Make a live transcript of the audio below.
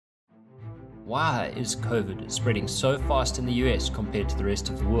Why is COVID spreading so fast in the US compared to the rest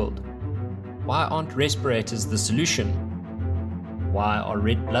of the world? Why aren't respirators the solution? Why are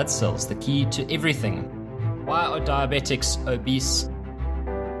red blood cells the key to everything? Why are diabetics obese?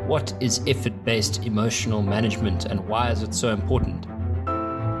 What is effort-based emotional management and why is it so important?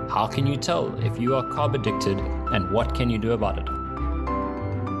 How can you tell if you are carb addicted and what can you do about it?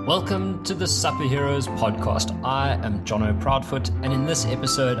 Welcome to the Superheroes podcast. I am Jono Proudfoot, and in this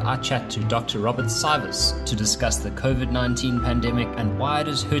episode I chat to Dr. Robert Cywes to discuss the COVID-19 pandemic and why it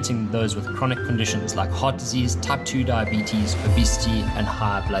is hurting those with chronic conditions like heart disease, type 2 diabetes, obesity, and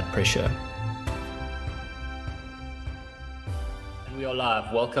high blood pressure. And we are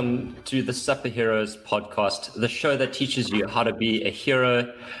live. Welcome to the Superheroes podcast, the show that teaches you how to be a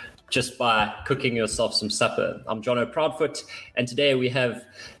hero just by cooking yourself some supper. I'm Jono Proudfoot, and today we have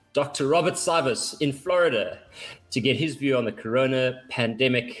Dr. Robert Cywes in Florida to get his view on the corona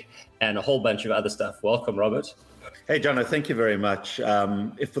pandemic and a whole bunch of other stuff. Welcome, Robert. Hey, Jono, thank you very much.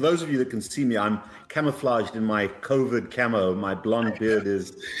 For those of you that can see me, I'm camouflaged in my COVID camo. My blonde beard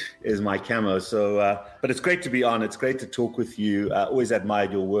is my camo. So, but it's great to be on. It's great to talk with you. Always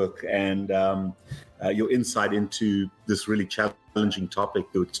admired your work and your insight into this really challenging topic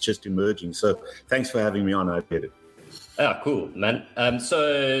that's just emerging. So thanks for having me on. I appreciate it. Oh, cool, man.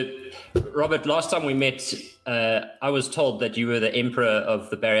 So, Robert, last time we met, I was told that you were the emperor of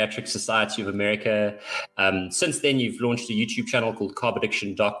the Bariatric Society of America. Since then, you've launched a YouTube channel called Carb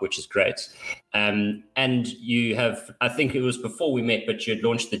Addiction Doc, which is great. And you have, I think it was before we met, but you had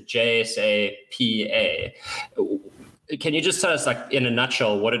launched the JSAPA. Can you just tell us, like, in a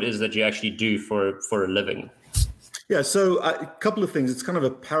nutshell, what it is that you actually do for a living? Yeah, so a couple of things. It's kind of a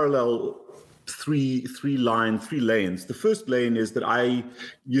parallel three lanes. The first lane is that I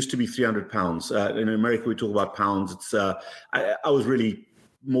used to be 300 pounds. In America, we talk about pounds. It's I was really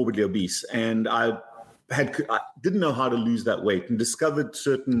morbidly obese, and I didn't know how to lose that weight, and discovered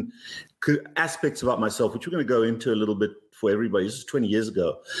certain aspects about myself, which we're going to go into a little bit for everybody. This is 20 years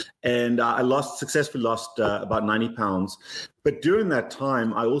ago, and I successfully lost about 90 pounds. But during that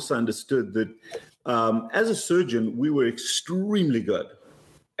time, I also understood that as a surgeon, we were extremely good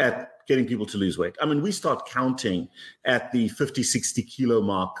at getting people to lose weight. I mean, we start counting at the 50, 60 kilo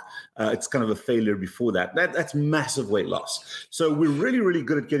mark. It's kind of a failure before that. That's massive weight loss. So we're really, really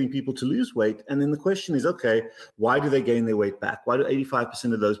good at getting people to lose weight. And then the question is, okay, why do they gain their weight back? Why do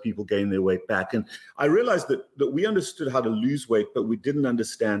 85% of those people gain their weight back? And I realized that we understood how to lose weight, but we didn't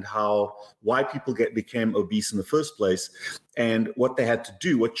understand why people became obese in the first place, and what they had to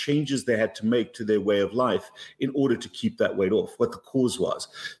do, what changes they had to make to their way of life in order to keep that weight off, what the cause was.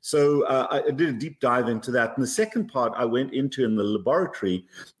 So I did a deep dive into that. And the second part I went into in the laboratory,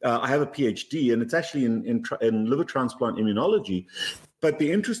 I have a PhD, and it's actually in liver transplant immunology. But the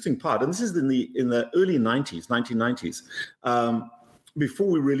interesting part, and this is in the early 1990s, before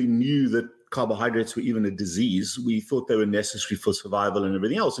we really knew that carbohydrates were even a disease, we thought they were necessary for survival and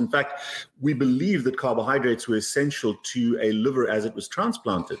everything else. In fact, we believed that carbohydrates were essential to a liver as it was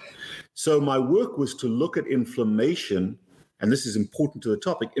transplanted. So my work was to look at inflammation, and this is important to the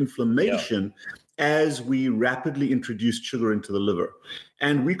topic, inflammation, as we rapidly introduced sugar into the liver.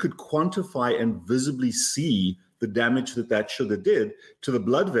 And we could quantify and visibly see the damage that sugar did to the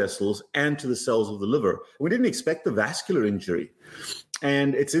blood vessels and to the cells of the liver. We didn't expect the vascular injury.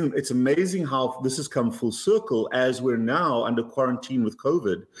 And it's amazing how this has come full circle as we're now under quarantine with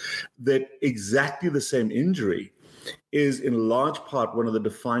COVID, that exactly the same injury is in large part one of the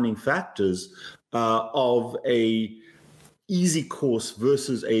defining factors of a easy course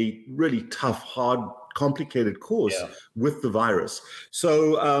versus a really tough, hard, complicated course with the virus.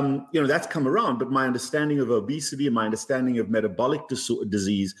 So, that's come around, but my understanding of obesity and my understanding of metabolic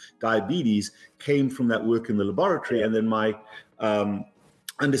disease, diabetes, came from that work in the laboratory. And then my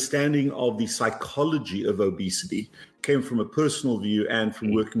understanding of the psychology of obesity came from a personal view and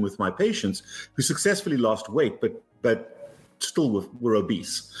from working with my patients who successfully lost weight, but still were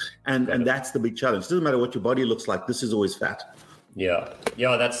obese. And that's the big challenge. It doesn't matter what your body looks like. This is always fat.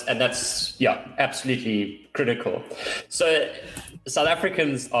 That's absolutely critical. So South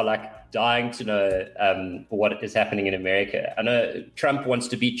Africans are like dying to know what is happening in America. I know Trump wants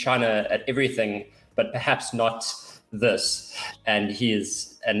to beat China at everything, but perhaps not this. And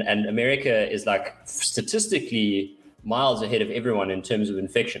and America is like statistically miles ahead of everyone in terms of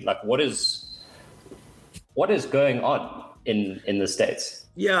infection. Like, what is going on in the States?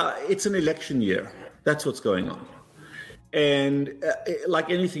 Yeah, it's an election year. That's what's going on. And like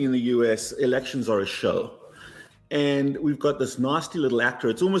anything in the US, elections are a show. And we've got this nasty little actor.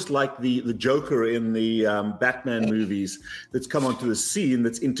 It's almost like the Joker in the Batman movies that's come onto the scene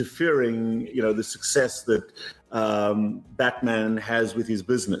that's interfering, the success that Batman has with his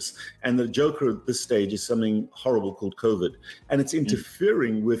business. And the Joker at this stage is something horrible called COVID. And it's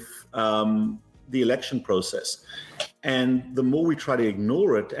interfering with the election process. And the more we try to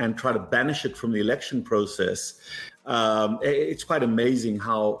ignore it and try to banish it from the election process, it's quite amazing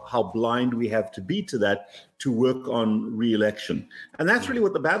how blind we have to be to that to work on re-election. And that's really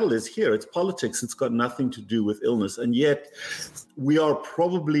what the battle is here. It's politics. It's got nothing to do with illness. And yet we are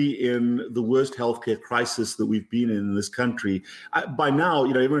probably in the worst healthcare crisis that we've been in this country. By now,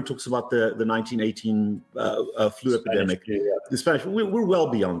 everyone talks about the 1918 flu epidemic. The Spanish, we're well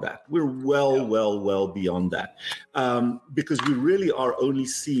beyond that. We're well beyond that. Because we really are only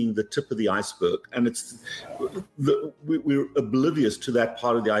seeing the tip of the iceberg. And we're oblivious to that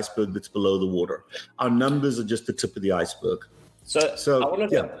part of the iceberg that's below the water. Our numbers are just the tip of the iceberg. So I wanted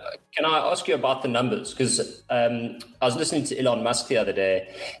to, can I ask you about the numbers? Because I was listening to Elon Musk the other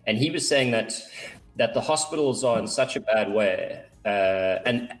day, and he was saying that the hospitals are in such a bad way,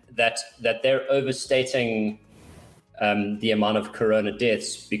 and that they're overstating the amount of corona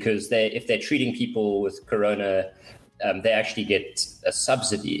deaths, because if they're treating people with corona, they actually get a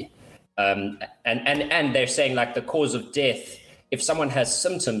subsidy. And they're saying, like, the cause of death, if someone has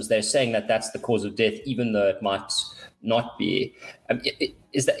symptoms, they're saying that that's the cause of death, even though it might not be.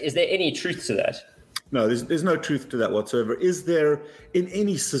 Is there any truth to that? No, there's no truth to that whatsoever. Is there, in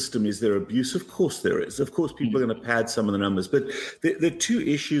any system, is there abuse? Of course there is. Of course people are going to pad some of the numbers. But there are two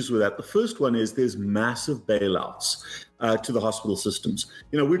issues with that. The first one is there's massive bailouts to the hospital systems.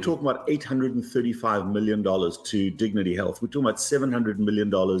 We're talking about $835 million to Dignity Health. We're talking about $700 million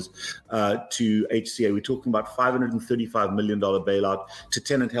to HCA. We're talking about $535 million bailout to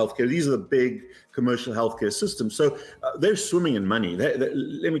Tenet Healthcare. These are the big commercial healthcare systems. So they're swimming in money.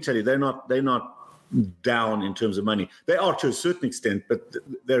 Let me tell you, they're not down in terms of money. They are to a certain extent, but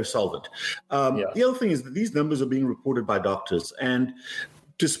they're solvent. The other thing is that these numbers are being reported by doctors. And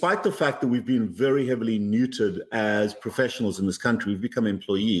despite the fact that we've been very heavily neutered as professionals in this country, we've become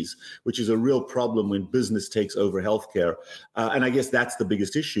employees, which is a real problem when business takes over healthcare. And I guess that's the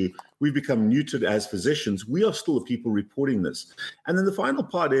biggest issue. We've become neutered as physicians. We are still the people reporting this. And then the final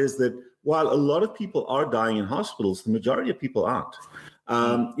part is that while a lot of people are dying in hospitals, the majority of people aren't.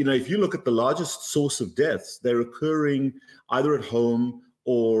 If you look at the largest source of deaths, they're occurring either at home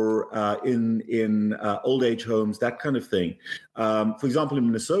or in old age homes, that kind of thing. For example, in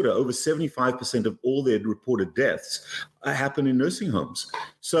Minnesota, over 75% of all their reported deaths happen in nursing homes.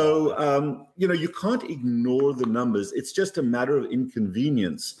 So, you can't ignore the numbers. It's just a matter of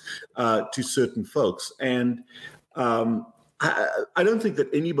inconvenience to certain folks. And I don't think that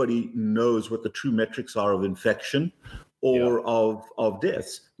anybody knows what the true metrics are of infection or of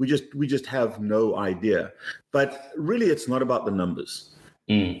deaths. We just have no idea. But really, it's not about the numbers.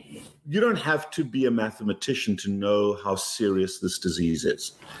 You don't have to be a mathematician to know how serious this disease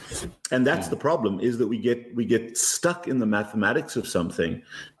is. And that's the problem, is that we get stuck in the mathematics of something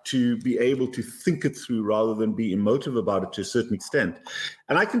to be able to think it through rather than be emotive about it to a certain extent.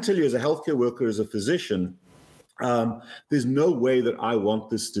 And I can tell you, as a healthcare worker, as a physician, there's no way that I want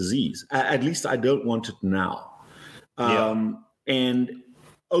this disease. At least I don't want it now. And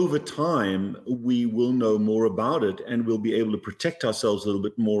over time, we will know more about it and we'll be able to protect ourselves a little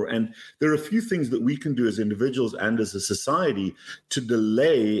bit more. And there are a few things that we can do as individuals and as a society to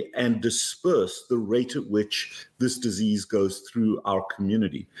delay and disperse the rate at which this disease goes through our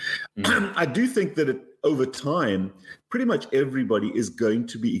community. I do think that over time, pretty much everybody is going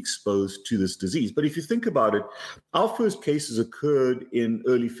to be exposed to this disease. But if you think about it, our first cases occurred in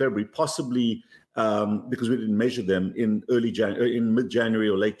early February, possibly because we didn't measure them in in mid-January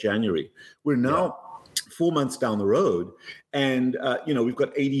or late January. We're now 4 months down the road, and we've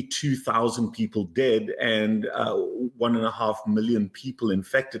got 82,000 people dead and 1.5 million people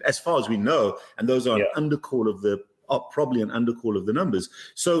infected, as far as we know. And those are probably an undercall of the numbers.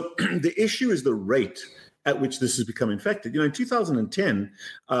 So the issue is the rate at which this has become infected. In 2010,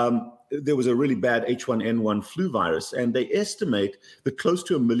 there was a really bad H1N1 flu virus, and they estimate that close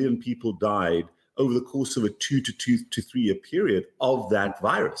to 1 million people died over the course of a 2 to 3 year period of that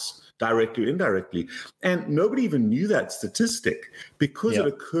virus, directly or indirectly. And nobody even knew that statistic because it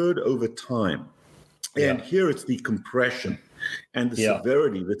occurred over time. And here it's the compression and the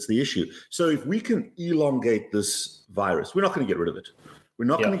severity that's the issue. So if we can elongate this virus, we're not going to get rid of it. We're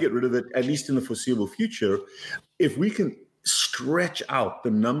not going to get rid of it, at least in the foreseeable future. If we can stretch out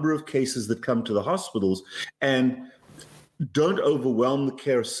the number of cases that come to the hospitals and don't overwhelm the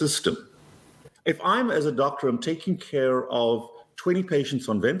care system, If I'm, as a doctor, I'm taking care of 20 patients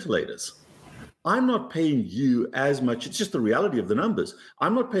on ventilators, I'm not paying you as much. It's just the reality of the numbers.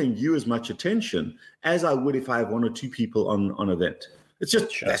 I'm not paying you as much attention as I would if I have one or two people on a vent. It's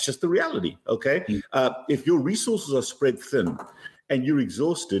just, that's just the reality. Okay. If your resources are spread thin and you're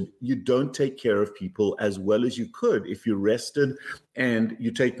exhausted, you don't take care of people as well as you could if you're rested and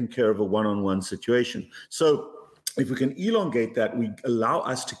you're taking care of a one-on-one situation. So if we can elongate that, we allow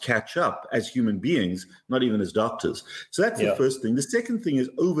us to catch up as human beings, not even as doctors. So that's the first thing. The second thing is,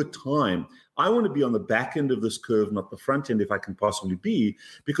 over time, I want to be on the back end of this curve, not the front end, if I can possibly be,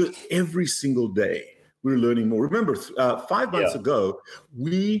 because every single day we're learning more. Remember, 5 months ago,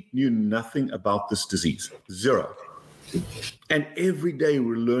 we knew nothing about this disease, zero. And every day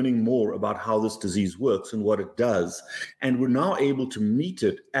we're learning more about how this disease works and what it does. And we're now able to meet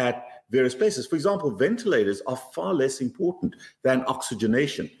it at various places. For example, ventilators are far less important than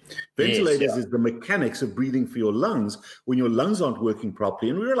oxygenation. Ventilators is the mechanics of breathing for your lungs when your lungs aren't working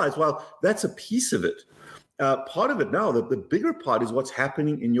properly. And we realize, well, that's a piece of it. Part of it now, the bigger part is what's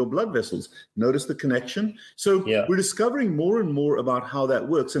happening in your blood vessels. Notice the connection? So we're discovering more and more about how that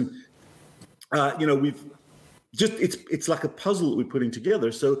works. And, we've just, it's like a puzzle that we're putting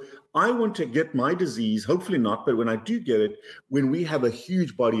together. So I want to get my disease, hopefully not, but when I do get it, when we have a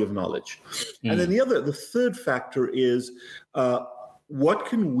huge body of knowledge. And then the third factor is, what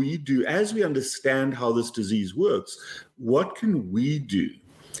can we do as we understand how this disease works? What can we do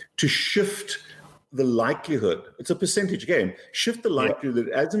to shift the likelihood? It's a percentage game. Shift the likelihood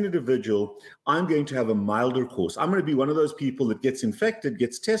that as an individual, I'm going to have a milder course. I'm going to be one of those people that gets infected,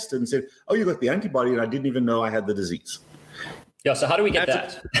 gets tested and said, oh, you got the antibody and I didn't even know I had the disease. Yeah. So how do we get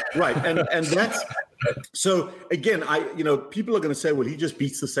that? Right. And that's, so again, people are going to say, well, he just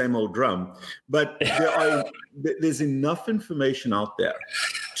beats the same old drum, but there's enough information out there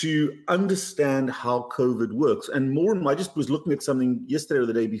to understand how COVID works. And I just was looking at something yesterday or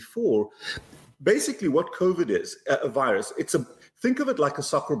the day before. Basically what COVID is, a virus, think of it like a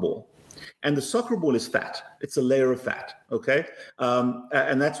soccer ball. And the soccer ball is fat. It's a layer of fat, okay?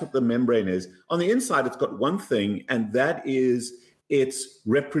 And that's what the membrane is. On the inside, it's got one thing, and that is its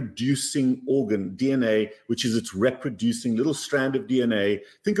reproducing organ, DNA, which is its reproducing little strand of DNA.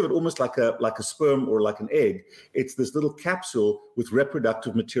 Think of it almost like a sperm or like an egg. It's this little capsule with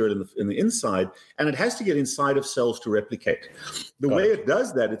reproductive material in the inside, and it has to get inside of cells to replicate. The way it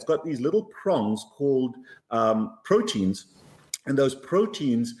does that, it's got these little prongs called proteins, and those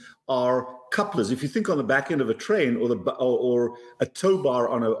proteins are couplers. If you think on the back end of a train or a tow bar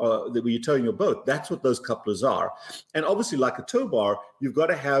where you're towing your boat, that's what those couplers are. And obviously, like a tow bar, you've got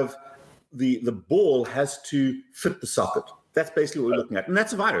to have the ball has to fit the socket. That's basically what we're looking at. And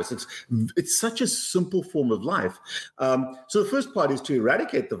that's a virus. It's such a simple form of life. So the first part is to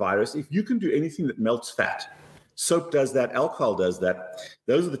eradicate the virus. If you can do anything that melts fat, soap does that, alcohol does that.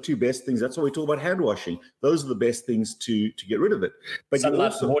 Those are the two best things. That's why we talk about hand washing. Those are the best things to get rid of it. But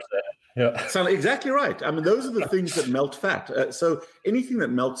sunlight and water. Yeah. Exactly right. I mean, those are the things that melt fat. So anything that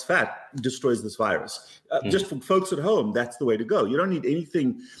melts fat destroys this virus. Just for folks at home, that's the way to go. You don't need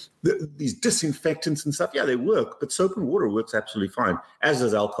anything, these disinfectants and stuff. Yeah, they work, but soap and water works absolutely fine, as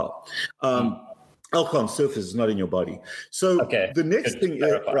does alcohol. Alcohol on surface is not in your body. So the next thing is,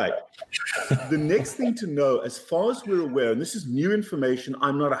 the next thing to know, as far as we're aware, and this is new information,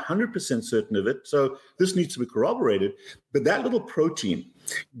 I'm not 100% certain of it, so this needs to be corroborated, but that little protein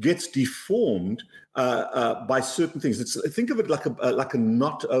gets deformed by certain things. Think of it like a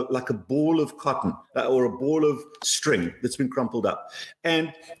knot, like a ball of cotton or a ball of string that's been crumpled up.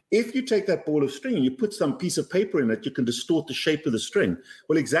 And if you take that ball of string and you put some piece of paper in it, you can distort the shape of the string.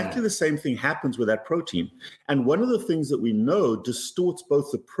 Well, exactly the same thing happens with that protein. And one of the things that we know distorts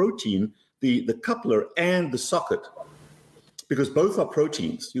both the protein, the coupler, and the socket, because both are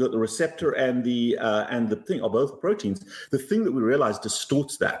proteins. You got the receptor and the thing are both proteins. The thing that we realize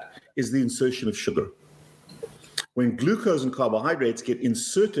distorts that is the insertion of sugar. When glucose and carbohydrates get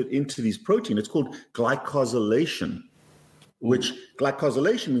inserted into these proteins, it's called glycosylation, which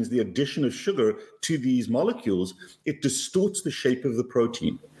glycosylation means the addition of sugar to these molecules. It distorts the shape of the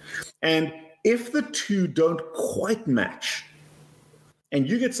protein. And if the two don't quite match, and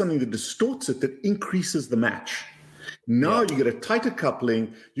you get something that distorts it, that increases the match, now you get a tighter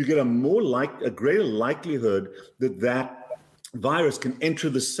coupling, you get a greater likelihood that virus can enter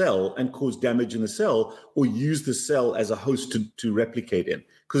the cell and cause damage in the cell, or use the cell as a host to replicate in,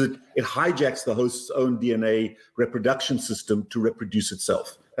 because it hijacks the host's own DNA reproduction system to reproduce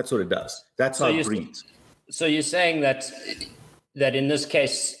itself. That's what it does. That's how it breeds. So you're saying that in this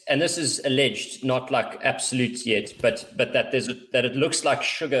case, and this is alleged, not like absolute yet, but that it looks like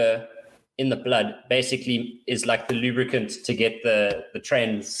sugar in the blood basically is like the lubricant to get the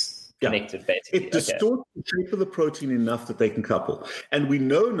trends connected, basically. It distorts the shape of the protein enough that they can couple. And we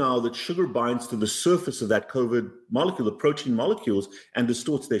know now that sugar binds to the surface of that COVID molecule, the protein molecules, and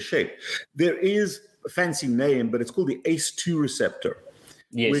distorts their shape. There is a fancy name, but it's called the ACE2 receptor,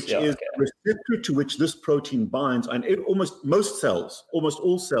 which is a receptor to which this protein binds. And almost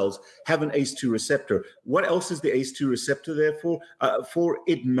all cells have an ACE2 receptor. What else is the ACE2 receptor there for?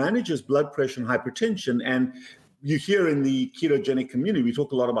 It manages blood pressure and hypertension. And you hear in the ketogenic community, we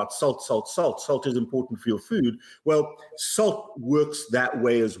talk a lot about salt. Salt is important for your food. Well, salt works that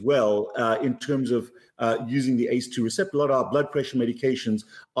way as well in terms of using the ACE2 receptor. A lot of our blood pressure medications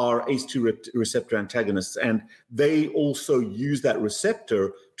are ACE2 receptor antagonists, and they also use that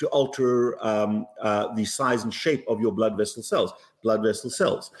receptor to alter the size and shape of your blood vessel cells.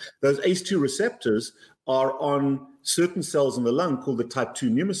 Those ACE2 receptors are on certain cells in the lung called the type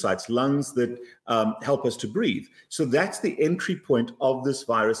 2 pneumocytes, lungs that help us to breathe. So that's the entry point of this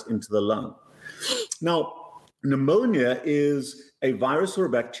virus into the lung. Now, pneumonia is a virus or a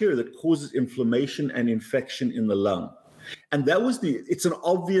bacteria that causes inflammation and infection in the lung. And it's an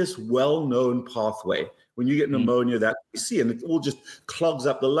obvious, well-known pathway. When you get pneumonia, that you see, and it all just clogs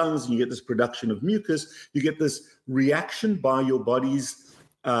up the lungs, and you get this production of mucus. You get this reaction by your body's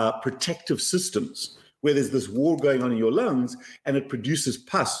protective systems, where there's this war going on in your lungs, and it produces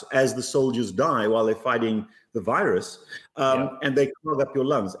pus as the soldiers die while they're fighting the virus, and they clog up your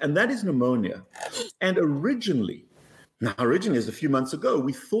lungs. And that is pneumonia. And originally, as a few months ago,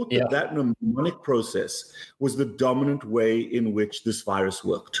 we thought that mnemonic process was the dominant way in which this virus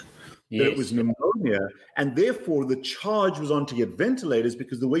worked. That it was pneumonia, and therefore the charge was on to get ventilators,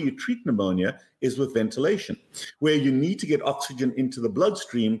 because the way you treat pneumonia is with ventilation, where you need to get oxygen into the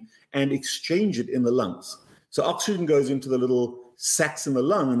bloodstream and exchange it in the lungs. So oxygen goes into the little sacs in the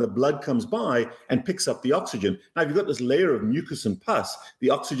lung, and the blood comes by and picks up the oxygen. Now, if you've got this layer of mucus and pus, the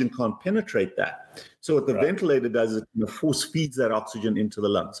oxygen can't penetrate that. So what the ventilator does is it force feeds that oxygen into the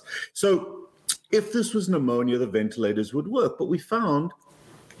lungs. So if this was pneumonia, the ventilators would work. But we found,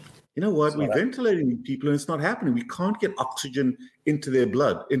 you know what, we're ventilating these people and it's not happening. We can't get oxygen into their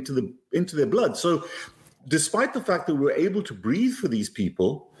blood, into their blood. So despite the fact that we were able to breathe for these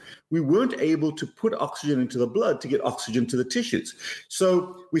people, we weren't able to put oxygen into the blood to get oxygen to the tissues.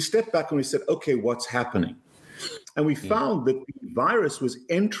 So we stepped back and we said, okay, what's happening? And we found that the virus was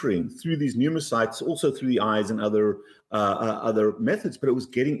entering through these pneumocytes, also through the eyes and other methods, but it was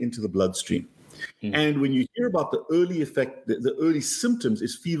getting into the bloodstream. And when you hear about the early effect, the early symptoms,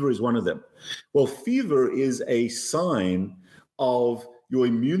 fever is one of them. Well, fever is a sign of your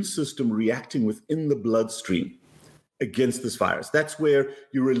immune system reacting within the bloodstream against this virus. That's where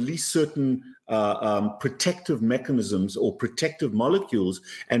you release certain protective mechanisms or protective molecules,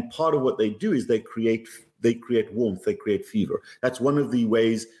 and part of what they do is they create warmth, they create fever. That's one of the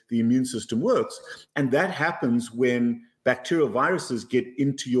ways the immune system works, and that happens when bacterial viruses get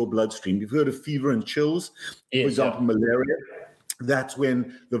into your bloodstream. You've heard of fever and chills, for example, malaria. That's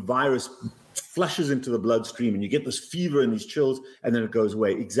when the virus flushes into the bloodstream and you get this fever and these chills, and then it goes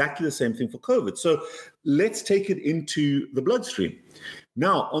away. Exactly the same thing for COVID. So let's take it into the bloodstream.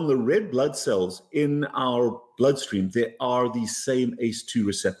 Now, on the red blood cells in our bloodstream, there are these same ACE2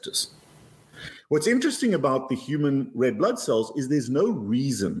 receptors. What's interesting about the human red blood cells is there's no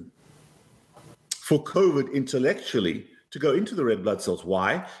reason for COVID intellectually to go into the red blood cells.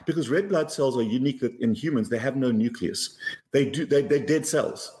 Why? Because red blood cells are unique in humans. They have no nucleus. They're dead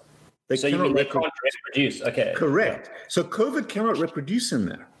cells. So you mean they can't reproduce? Okay. Correct. So COVID cannot reproduce in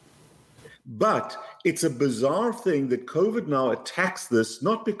there. But it's a bizarre thing that COVID now attacks this,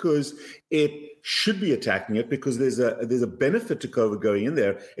 not because it should be attacking it, because there's a benefit to COVID going in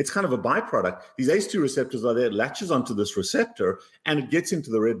there. It's kind of a byproduct. These ACE2 receptors are there, it latches onto this receptor, and it gets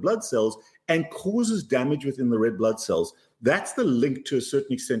into the red blood cells and causes damage within the red blood cells. That's the link to a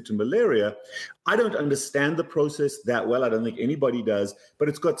certain extent to malaria. I don't understand the process that well. I don't think anybody does, but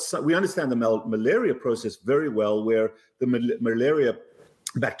we understand the malaria process very well, where the malaria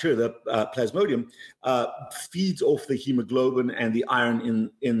bacteria, the plasmodium, feeds off the hemoglobin and the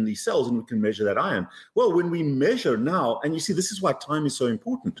iron in the cells, and we can measure that iron. Well, when we measure now, and you see, this is why time is so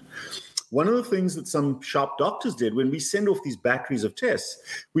important. One of the things that some sharp doctors did when we send off these batteries of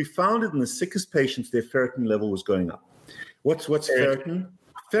tests, we found that in the sickest patients, their ferritin level was going up. What's ferritin?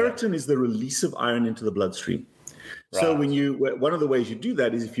 Ferritin is the release of iron into the bloodstream. Right. So one of the ways you do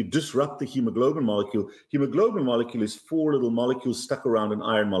that is if you disrupt the hemoglobin molecule. Hemoglobin molecule is 4 little molecules stuck around an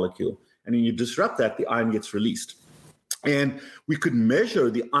iron molecule. And when you disrupt that, the iron gets released. And we could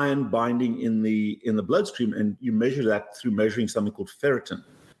measure the iron binding in the bloodstream, and you measure that through measuring something called ferritin.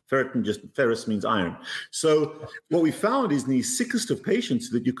 Ferrous means iron. So what we found is in the sickest of patients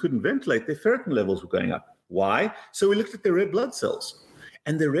that you couldn't ventilate, their ferritin levels were going up. Why? So we looked at their red blood cells,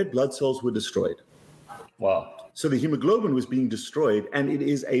 and their red blood cells were destroyed. Wow. So the hemoglobin was being destroyed, and it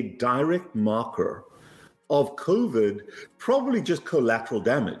is a direct marker of COVID, probably just collateral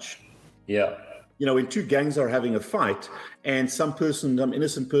damage. Yeah. You know, when two gangs are having a fight and some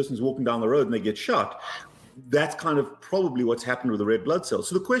innocent person's walking down the road and they get shot, that's kind of probably what's happened with the red blood cells.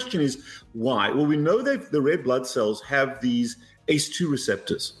 So the question is, why? Well, we know that the red blood cells have these ACE2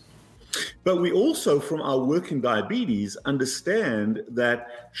 receptors. But we also, from our work in diabetes, understand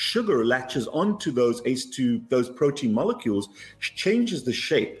that sugar latches onto those ACE2, those protein molecules, changes the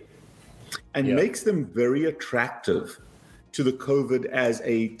shape and makes them very attractive to the COVID as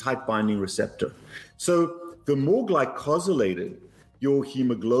a tight binding receptor. So the more glycosylated your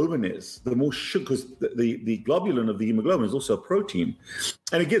hemoglobin is, the more sugar, because the globulin of the hemoglobin is also a protein.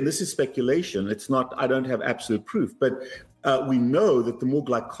 And again, this is speculation. It's not, I don't have absolute proof, but we know that the more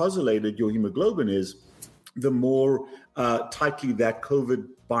glycosylated your hemoglobin is, the more tightly that COVID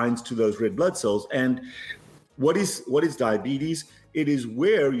binds to those red blood cells. And what is diabetes? It is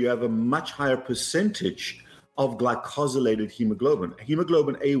where you have a much higher percentage of glycosylated hemoglobin.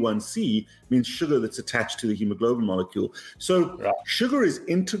 Hemoglobin A1C means sugar that's attached to the hemoglobin molecule. So sugar is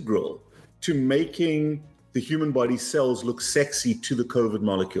integral to making the human body cells look sexy to the COVID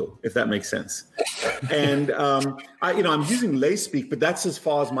molecule, if that makes sense. And I'm using lay speak, but that's as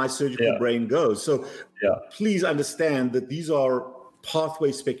far as my surgical brain goes. So please understand that these are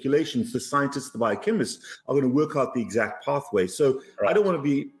pathway speculations. The scientists, the biochemists are going to work out the exact pathway. So I don't want to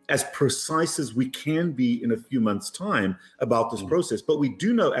be as precise as we can be in a few months' time about this process. But we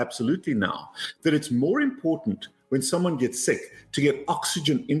do know absolutely now that it's more important when someone gets sick to get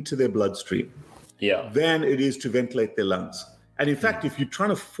oxygen into their bloodstream than it is to ventilate their lungs. And in fact, if you're trying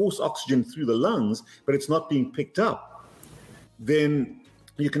to force oxygen through the lungs, but it's not being picked up, then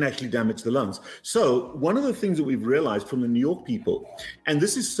you can actually damage the lungs. So one of the things that we've realized from the New York people, and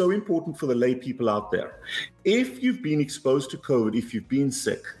this is so important for the lay people out there, if you've been exposed to COVID, if you've been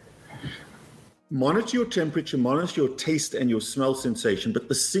sick, monitor your temperature, monitor your taste and your smell sensation. But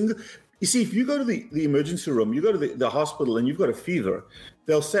you see, if you go to the emergency room, you go to the hospital and you've got a fever,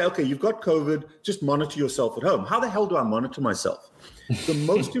 they'll say, okay, you've got COVID, just monitor yourself at home. How the hell do I monitor myself? The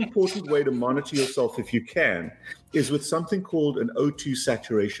most important way to monitor yourself, if you can, is with something called an O2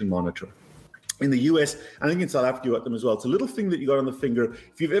 saturation monitor. In the US, I think in South Africa you got them as well. It's a little thing that you got on the finger.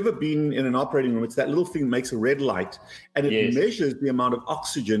 If you've ever been in an operating room, it's that little thing that makes a red light, and it measures the amount of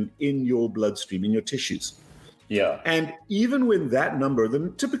oxygen in your bloodstream, in your tissues. Yeah. And even when that number, the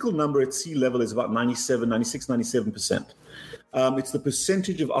typical number at sea level is about 97%. It's the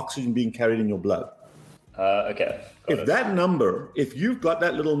percentage of oxygen being carried in your blood. Okay. That number, if you've got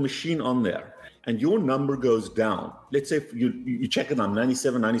that little machine on there and your number goes down, let's say you check it on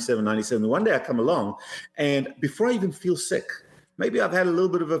 97, one day I come along and before I even feel sick, maybe I've had a little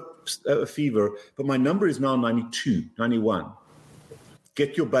bit of a fever, but my number is now 92, 91.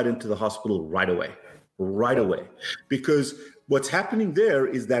 Get your butt into the hospital right away. Because what's happening there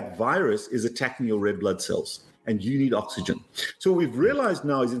is that virus is attacking your red blood cells. And you need oxygen. So what we've realized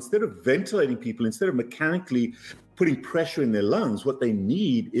now is instead of ventilating people, instead of mechanically putting pressure in their lungs, what they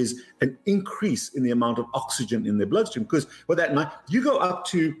need is an increase in the amount of oxygen in their bloodstream. Because you go up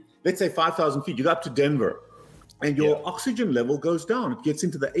to, let's say 5,000 feet, you go up to Denver, and your oxygen level goes down. It gets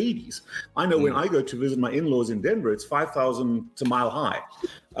into the 80s. I know when I go to visit my in-laws in Denver, it's 5,000 to mile high.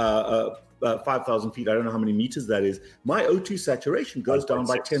 5,000 feet, I don't know how many meters that is. My O2 saturation goes down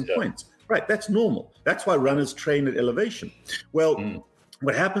by 10 points. Right, that's normal. That's why runners train at elevation. Well,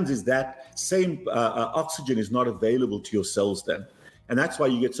 what happens is that same oxygen is not available to your cells then. And that's why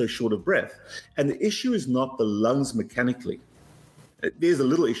you get so short of breath. And the issue is not the lungs mechanically. There's a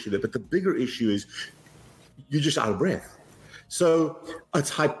little issue there, but the bigger issue is you're just out of breath. So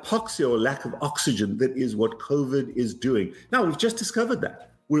it's hypoxia or lack of oxygen that is what COVID is doing. Now, we've just discovered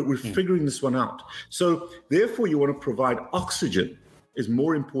that. We're figuring this one out. So therefore, you want to provide oxygen is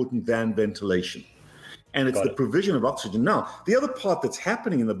more important than ventilation. And it's the provision of oxygen. Now, the other part that's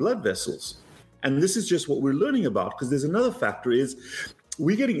happening in the blood vessels, and this is just what we're learning about, because there's another factor, is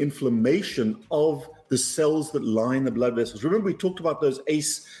we're getting inflammation of the cells that line the blood vessels. Remember, we talked about those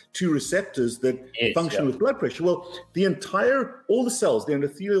ACE2 receptors that function with blood pressure. Well, all the cells, the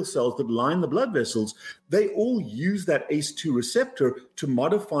endothelial cells that line the blood vessels, they all use that ACE2 receptor to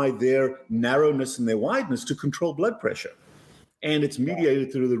modify their narrowness and their wideness to control blood pressure. and it's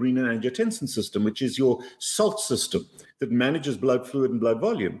mediated through the renin-angiotensin system, which is your salt system that manages blood fluid and blood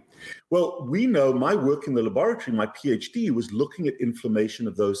volume. Well, we know my work in the laboratory, my PhD, was looking at inflammation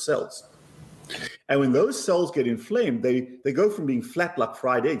of those cells. And when those cells get inflamed, they go from being flat like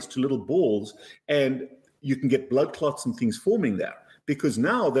fried eggs to little balls, and you can get blood clots and things forming there, because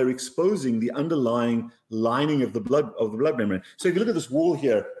now they're exposing the underlying lining of the blood membrane. So if you look at this wall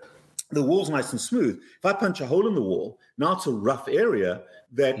here, the wall's nice and smooth. If I punch a hole in the wall, now it's a rough area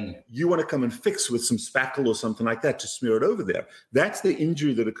that you want to come and fix with some spackle or something like that to smear it over there. That's the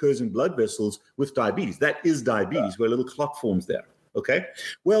injury that occurs in blood vessels with diabetes. That is diabetes, where a little clot forms there, okay?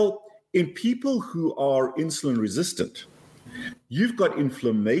 Well, in people who are insulin resistant, you've got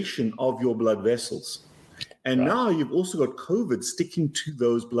inflammation of your blood vessels. And now you've also got COVID sticking to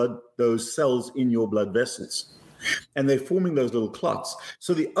those cells in your blood vessels. And they're forming those little clots.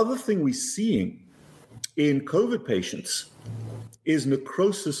 So the other thing we're seeing in COVID patients is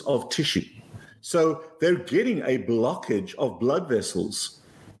necrosis of tissue. So they're getting a blockage of blood vessels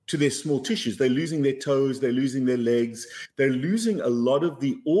to their small tissues. They're losing their toes, they're losing their legs, they're losing a lot of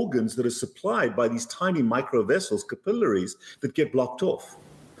the organs that are supplied by these tiny microvessels, capillaries, that get blocked off.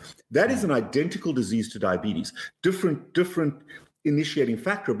 That is an identical disease to diabetes. Different initiating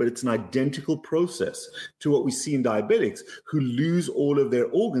factor, but it's an identical process to what we see in diabetics who lose all of their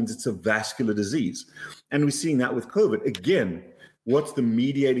organs. It's a vascular disease. And we're seeing that with COVID. Again, what's the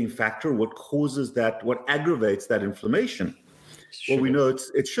mediating factor? What causes that? What aggravates that inflammation? Well, we know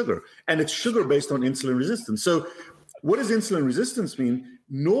it's sugar. And it's sugar based on insulin resistance. So what does insulin resistance mean?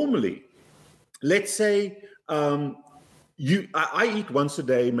 Normally, let's say I eat once a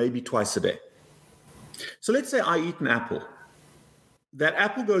day, maybe twice a day. So let's say I eat an apple. That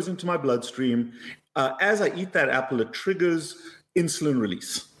apple goes into my bloodstream. As I eat that apple, it triggers insulin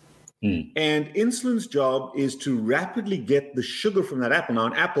release. And insulin's job is to rapidly get the sugar from that apple. Now,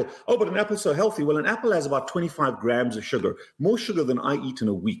 an apple's so healthy. Well, an apple has about 25 grams of sugar, more sugar than I eat in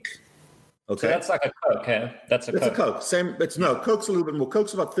a week. Okay. So that's like a Coke, okay? That's a Coke. Same. Coke's a little bit more.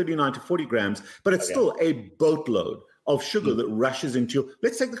 Coke's about 39 to 40 grams, but it's still a boatload of sugar that rushes into your.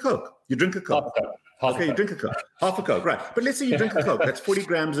 Let's take the Coke. You drink a Coke. You drink a Coke. Half a Coke, right. But let's say you drink a Coke. That's 40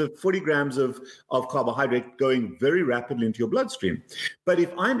 grams of carbohydrate going very rapidly into your bloodstream. But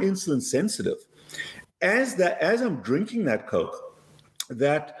if I'm insulin sensitive, as I'm drinking that Coke,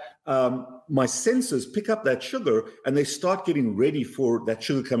 that my sensors pick up that sugar and they start getting ready for that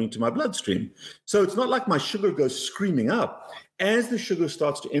sugar coming to my bloodstream. So it's not like my sugar goes screaming up. As the sugar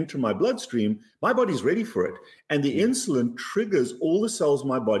starts to enter my bloodstream, my body's ready for it. And the insulin triggers all the cells in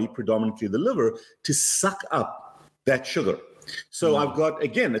my body, predominantly the liver, to suck up that sugar. So I've got,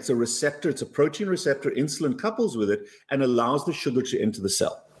 again, it's a receptor, it's a protein receptor. Insulin couples with it and allows the sugar to enter the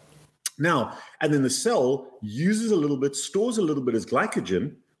cell. Now, and then the cell uses a little bit, stores a little bit as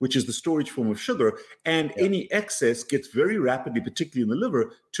glycogen, which is the storage form of sugar, and any excess gets very rapidly, particularly in the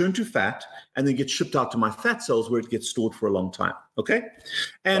liver, turned to fat, and then gets shipped out to my fat cells where it gets stored for a long time, okay?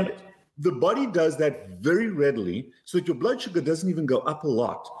 And the body does that very readily so that your blood sugar doesn't even go up a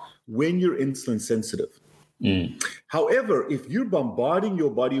lot when you're insulin sensitive. However, if you're bombarding your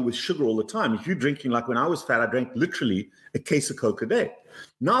body with sugar all the time, if you're drinking, like when I was fat, I drank literally a case of Coke a day.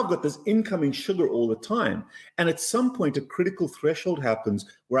 Now I've got this incoming sugar all the time. And at some point, a critical threshold happens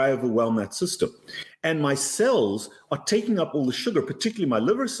where I overwhelm that system. And my cells are taking up all the sugar, particularly my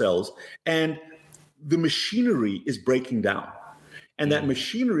liver cells, and the machinery is breaking down. And that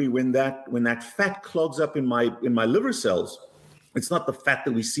machinery, when that fat clogs up in my liver cells, it's not the fat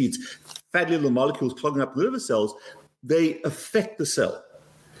that we see, it's fatty little molecules clogging up the liver cells, they affect the cell.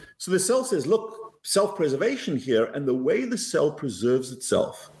 So the cell says, look, self-preservation here, and the way the cell preserves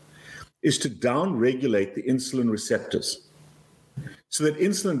itself is to down-regulate the insulin receptors so that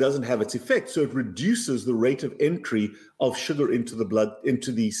insulin doesn't have its effect. So it reduces the rate of entry of sugar into the blood,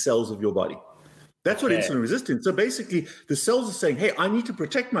 into the cells of your body. That's what insulin resistance. So basically, the cells are saying, hey, I need to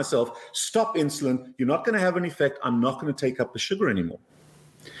protect myself. Stop insulin. You're not going to have an effect. I'm not going to take up the sugar anymore.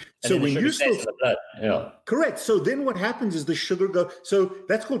 So when you still the blood. Correct. So then what happens is the sugar goes. So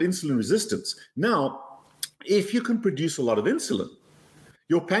that's called insulin resistance. Now, if you can produce a lot of insulin,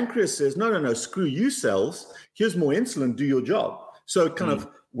 your pancreas says, no, screw you cells. Here's more insulin. Do your job. So it kind of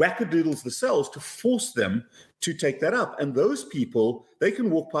wackadoodles the cells to force them to take that up. And those people, they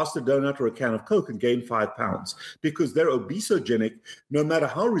can walk past a donut or a can of Coke and gain 5 pounds because they're obesogenic. No matter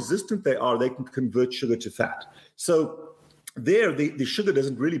how resistant they are, they can convert sugar to fat. So there, the sugar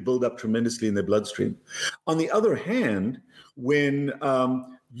doesn't really build up tremendously in their bloodstream. On the other hand, when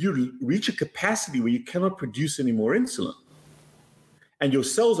you reach a capacity where you cannot produce any more insulin and your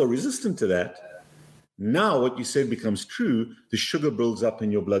cells are resistant to that, Now what you said becomes true. The sugar builds up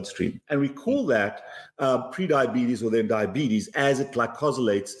in your bloodstream. And we call that prediabetes or then diabetes, as it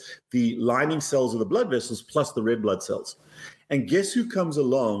glycosylates the lining cells of the blood vessels plus the red blood cells. And guess who comes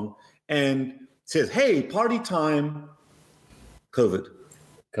along and says, hey, party time, COVID.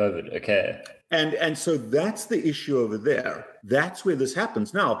 COVID, okay. And so that's the issue over there. That's where this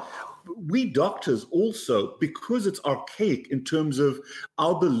happens. Now, we doctors also, because it's archaic in terms of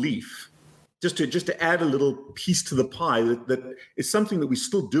our belief, just to add a little piece to the pie that is something that we're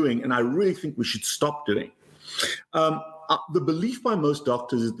still doing, and I really think we should stop doing. The belief by most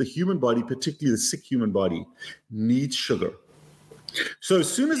doctors is the human body, particularly the sick human body, needs sugar. So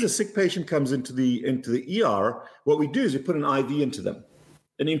as soon as a sick patient comes into the ER, what we do is we put an IV into them,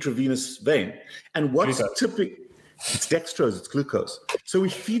 an intravenous vein. And what's typically, it's dextrose, it's glucose. So we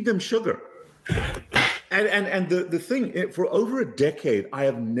feed them sugar. And the thing, for over a decade, I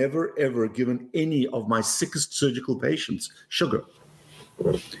have never, ever given any of my sickest surgical patients sugar.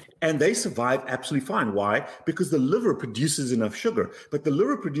 And they survive absolutely fine. Why? Because the liver produces enough sugar, but the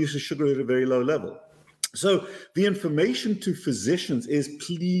liver produces sugar at a very low level. So the information to physicians is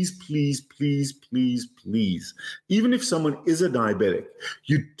please, please, please, please, please. Even if someone is a diabetic,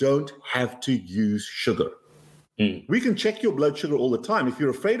 you don't have to use sugar. We can check your blood sugar all the time. If you're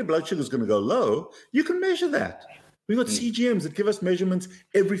afraid a blood sugar is going to go low, you can measure that. We've got CGMs that give us measurements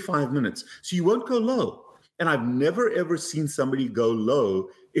every 5 minutes. So you won't go low. And I've never, ever seen somebody go low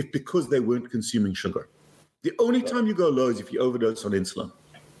because they weren't consuming sugar. The only time you go low is if you overdose on insulin.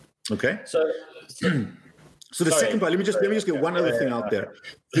 Okay? So the second part, let me just get one other thing out there.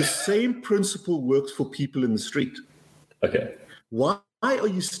 The same principle works for people in the street. Okay. Why are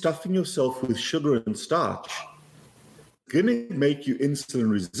you stuffing yourself with sugar and starch? It's going to make you insulin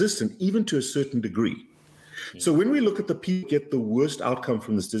resistant, even to a certain degree. So when we look at the people who get the worst outcome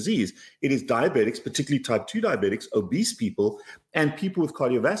from this disease, it is diabetics, particularly type 2 diabetics, obese people, and people with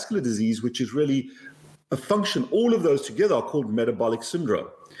cardiovascular disease, which is really a function. All of those together are called metabolic syndrome.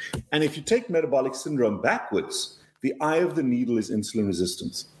 And if you take metabolic syndrome backwards, the eye of the needle is insulin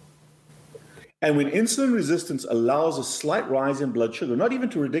resistance. And when insulin resistance allows a slight rise in blood sugar, not even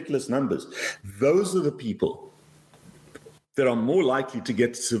to ridiculous numbers, those are the people that are more likely to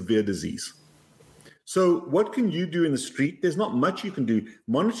get severe disease. So what can you do in the street? There's not much you can do.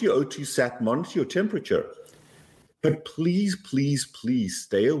 Monitor your O2 sat, monitor your temperature. But please, please, please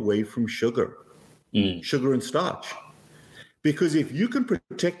stay away from sugar, sugar and starch. Because if you can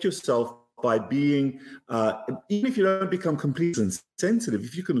protect yourself by being, even if you don't become completely insensitive,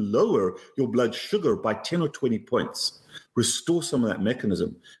 if you can lower your blood sugar by 10 or 20 points, restore some of that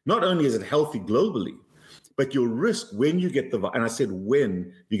mechanism, not only is it healthy globally, but your risk when you get and I said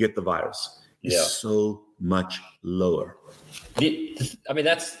when you get the virus, is so much lower. I mean,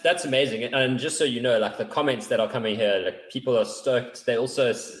 that's amazing. And just so you know, like the comments that are coming here, like people are stoked. They're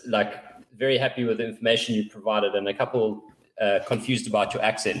also like very happy with the information you provided, and a couple confused about your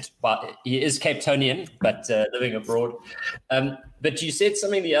accent. But he is Cape Townian, but living abroad. But you said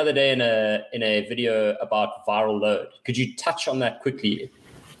something the other day in a video about viral load. Could you touch on that quickly?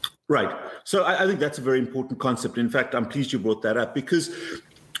 Right. So I think that's a very important concept. In fact, I'm pleased you brought that up, because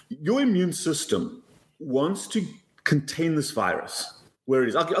your immune system wants to contain this virus where it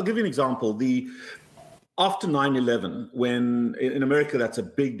is. I'll give you an example. After 9/11, when in America, that's a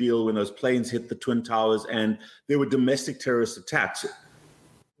big deal, when those planes hit the Twin Towers and there were domestic terrorist attacks.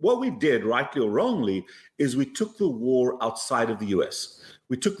 What we did, rightly or wrongly, is we took the war outside of the US.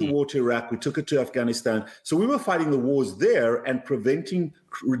 We took the war to Iraq, we took it to Afghanistan. So we were fighting the wars there and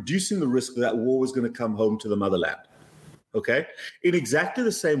reducing the risk that war was going to come home to the motherland. Okay? In exactly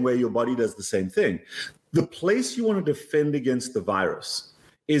the same way, your body does the same thing. The place you want to defend against the virus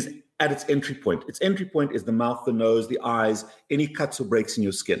is at its entry point. Its entry point is the mouth, the nose, the eyes, any cuts or breaks in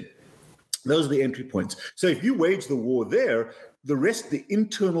your skin. Those are the entry points. So if you wage the war there, the rest, the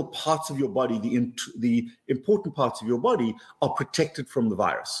internal parts of your body, the important parts of your body are protected from the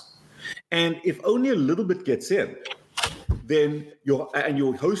virus. And if only a little bit gets in, then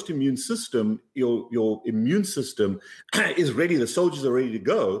your host immune system, your immune system is ready. The soldiers are ready to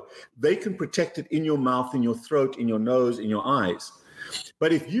go. They can protect it in your mouth, in your throat, in your nose, in your eyes.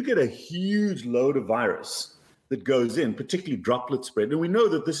 But if you get a huge load of virus that goes in, particularly droplet spread, and we know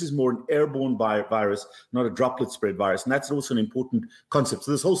that this is more an airborne virus, not a droplet spread virus, and that's also an important concept.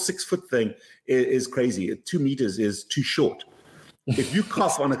 So this whole 6-foot thing is crazy. 2 meters is too short. If you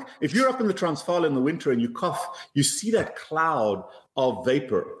cough if you're up in the Transvaal in the winter and you cough, you see that cloud of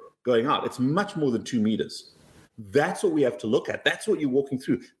vapor going out. It's much more than 2 meters. That's what we have to look at. That's what you're walking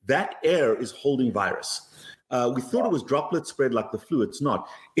through. That air is holding virus. We thought it was droplet spread like the flu. It's not.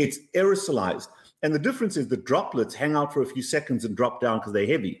 It's aerosolized. And the difference is the droplets hang out for a few seconds and drop down because they're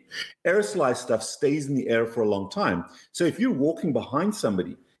heavy. Aerosolized stuff stays in the air for a long time. So if you're walking behind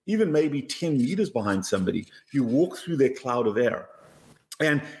somebody, even maybe 10 meters behind somebody, you walk through their cloud of air.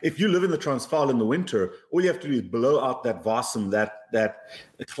 And if you live in the Transvaal in the winter, all you have to do is blow out that vasum, that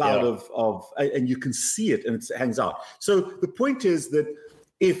cloud of, and you can see it and it hangs out. So the point is that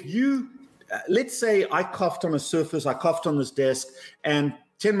if you, let's say I coughed on a surface, I coughed on this desk, and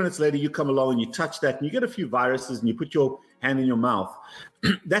 10 minutes later you come along and you touch that and you get a few viruses and you put your hand in your mouth,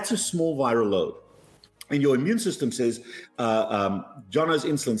 that's a small viral load. And your immune system says, Jono's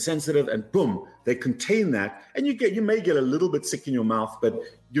insulin sensitive, and boom, they contain that. And you may get a little bit sick in your mouth, but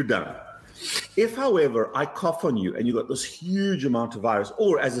you're done. If, however, I cough on you and you got this huge amount of virus,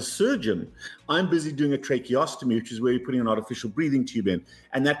 or as a surgeon, I'm busy doing a tracheostomy, which is where you're putting an artificial breathing tube in,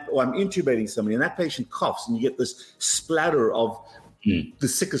 or I'm intubating somebody, and that patient coughs, and you get this splatter of the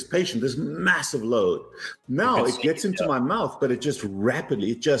sickest patient, this massive load. Now it gets into my mouth, but it just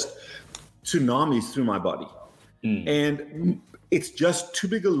tsunamis through my body. And it's just too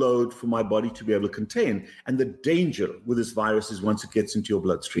big a load for my body to be able to contain. And the danger with this virus is once it gets into your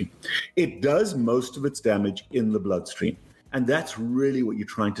bloodstream, it does most of its damage in the bloodstream. And that's really what you're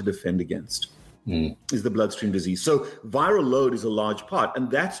trying to defend against, is the bloodstream disease. So viral load is a large part. And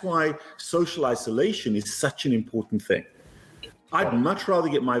that's why social isolation is such an important thing. I'd much rather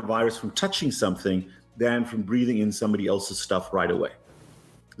get my virus from touching something than from breathing in somebody else's stuff right away.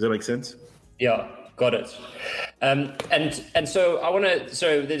 Does that make sense? Yeah, got it. And so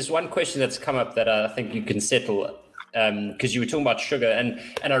there's one question that's come up that I think you can settle, because you were talking about sugar, and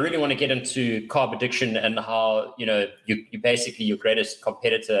I really want to get into carb addiction and how, you basically your greatest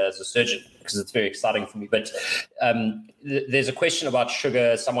competitor as a surgeon, because it's very exciting for me. But there's a question about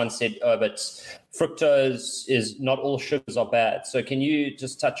sugar. Someone said, but fructose is not all sugars are bad. So can you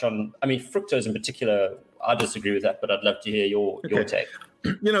just touch on, fructose in particular, I disagree with that, but I'd love to hear your take.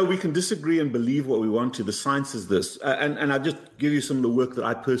 We can disagree and believe what we want to. The science is this, and I'll just give you some of the work that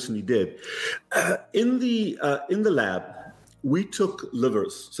I personally did. In the lab, we took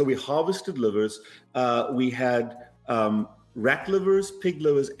livers. So we harvested livers. We had rat livers, pig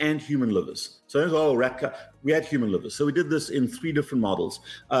livers, and human livers. So we had human livers. So we did this in 3 different models,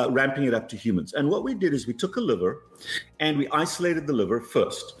 ramping it up to humans. And what we did is we took a liver and we isolated the liver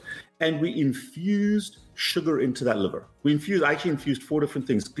first, and we infused sugar into that liver. I actually infused 4 different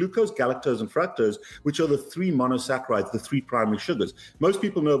things: glucose, galactose, and fructose, which are the 3 monosaccharides, the 3 primary sugars. Most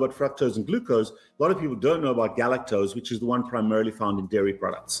people know about fructose and glucose. A lot of people don't know about galactose, which is the one primarily found in dairy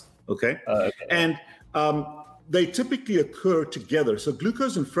products. Okay. And they typically occur together. So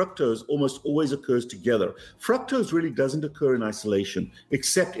glucose and fructose almost always occurs together. Fructose really doesn't occur in isolation,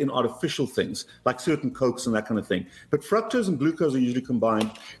 except in artificial things like certain Cokes and that kind of thing. But fructose and glucose are usually combined.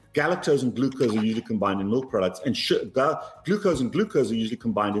 Galactose and glucose are usually combined in milk products, and glucose and glucose are usually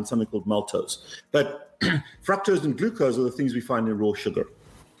combined in something called maltose. But fructose and glucose are the things we find in raw sugar.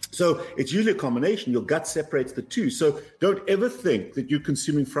 So it's usually a combination. Your gut separates the two. So don't ever think that you're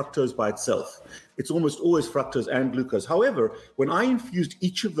consuming fructose by itself. It's almost always fructose and glucose. However, when I infused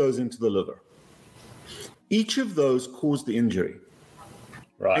each of those into the liver, each of those caused the injury.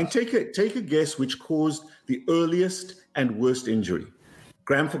 Right. And take a guess which caused the earliest and worst injury.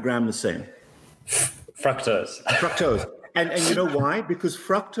 Gram for gram the same. Fructose. Fructose. And you know why? Because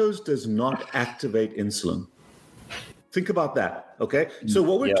fructose does not activate insulin. Think about that, okay? So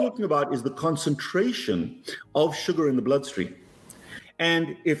what we're talking about is the concentration of sugar in the bloodstream.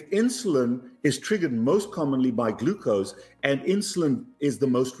 And if insulin is triggered most commonly by glucose, and insulin is the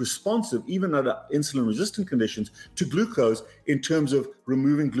most responsive, even under insulin-resistant conditions, to glucose in terms of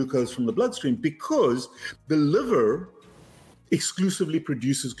removing glucose from the bloodstream, because the liver exclusively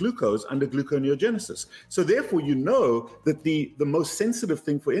produces glucose under gluconeogenesis. So therefore, you know that the most sensitive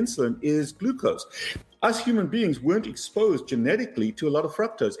thing for insulin is glucose. Us human beings weren't exposed genetically to a lot of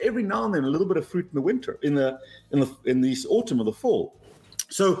fructose. Every now and then, a little bit of fruit in the winter, in the autumn or the fall.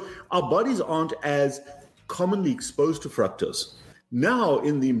 So our bodies aren't as commonly exposed to fructose. Now,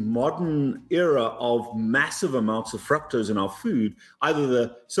 in the modern era of massive amounts of fructose in our food, either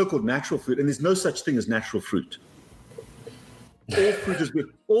the so-called natural fruit, and there's no such thing as natural fruit.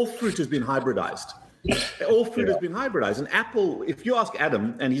 All fruit has been hybridized. All fruit has been hybridized. And apple, if you ask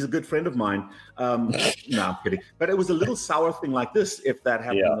Adam, and he's a good friend of mine, no, I'm kidding, but it was a little sour thing like this if that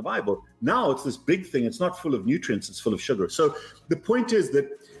happened in the Bible. Now it's this big thing. It's not full of nutrients. It's full of sugar. So the point is that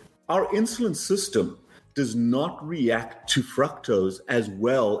our insulin system does not react to fructose as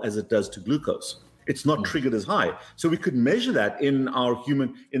well as it does to glucose. It's not triggered as high. So we could measure that in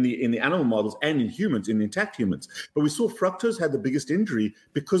the animal models and in humans, in intact humans. But we saw fructose had the biggest injury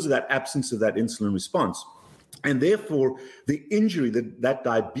because of that absence of that insulin response. And therefore, the injury, that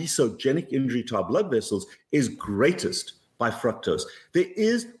diabesogenic injury to our blood vessels, is greatest by fructose.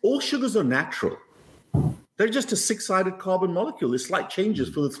 All sugars are natural. They're just a six-sided carbon molecule. There's slight changes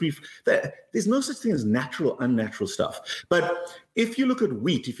for the three. There's no such thing as natural, unnatural stuff. But if you look at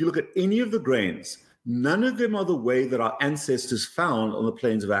wheat, if you look at any of the grains, none of them are the way that our ancestors found on the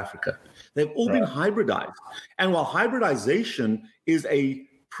plains of Africa. They've all been hybridized. And while hybridization is a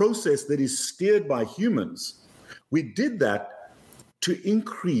process that is steered by humans, we did that to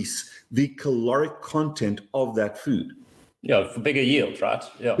increase the caloric content of that food. Yeah, for bigger yield, right?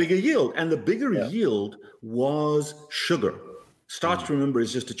 Yeah. Bigger yield. And the bigger yield was sugar. Starch, remember,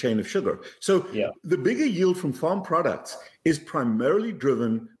 is just a chain of sugar. So the bigger yield from farm products is primarily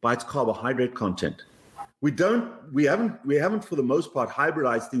driven by its carbohydrate content. We haven't for the most part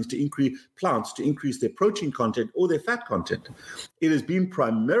hybridized things to increase their protein content or their fat content. It has been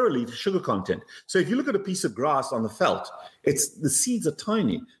primarily the sugar content. So if you look at a piece of grass on the veldt, the seeds are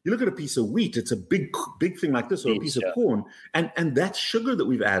tiny. You look at a piece of wheat, it's a big thing like this, or a piece of corn, and that's sugar that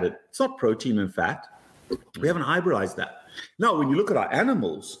we've added. It's not protein and fat. We haven't hybridized that. Now, when you look at our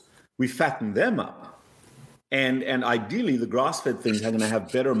animals, we fatten them up. And ideally, the grass-fed things are going to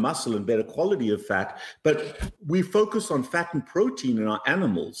have better muscle and better quality of fat. But we focus on fat and protein in our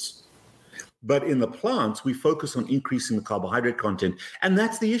animals. But in the plants, we focus on increasing the carbohydrate content. And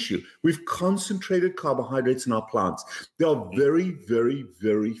that's the issue. We've concentrated carbohydrates in our plants. There are very, very,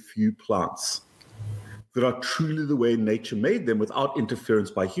 very few plants that are truly the way nature made them without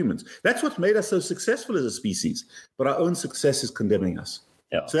interference by humans. That's what's made us so successful as a species. But our own success is condemning us.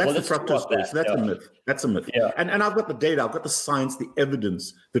 Yeah. So that's the fructose space. So that's a myth. That's a myth. Yeah. And I've got the data, I've got the science, the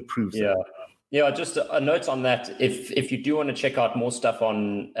evidence that proves that. Yeah, just a note on that. If you do want to check out more stuff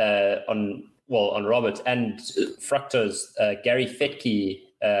on Robert and fructose, Gary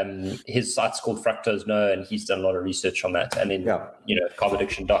Fettke, his site's called Fructose No, and he's done a lot of research on that. And then Carb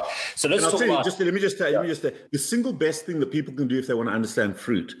Addiction doc. So let's talk about. Let me just tell you, the single best thing that people can do if they want to understand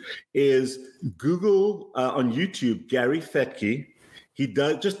fruit is Google on YouTube Gary Fettke.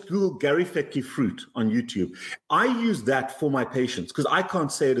 Just Google Gary Fettke fruit on YouTube. I use that for my patients because I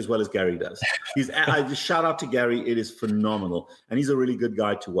can't say it as well as Gary does. I just shout out to Gary. It is phenomenal. And he's a really good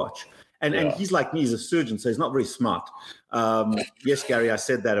guy to watch. And he's like me, he's a surgeon, so he's not very smart. Yes, Gary, I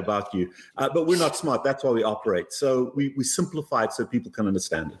said that about you. But we're not smart. That's why we operate. So we simplify it so people can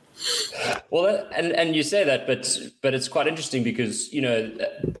understand it. Well, and you say that, but it's quite interesting because,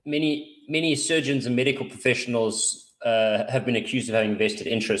 many surgeons and medical professionals have been accused of having vested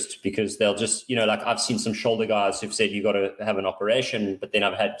interest because they'll just, like I've seen some shoulder guys who've said you got to have an operation, but then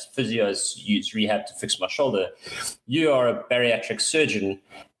I've had physios use rehab to fix my shoulder. You are a bariatric surgeon,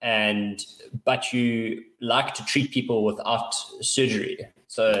 but you like to treat people without surgery.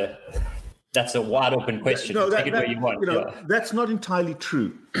 So that's a wide open question. Take it where you want. That's not entirely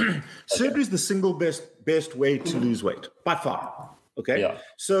true. Surgery is the single best way to lose weight by far. Okay. Yeah.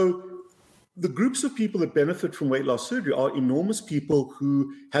 So the groups of people that benefit from weight loss surgery are enormous people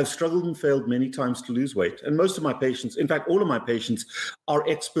who have struggled and failed many times to lose weight. And most of my patients, in fact, all of my patients are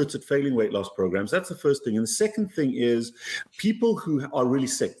experts at failing weight loss programs. That's the first thing. And the second thing is people who are really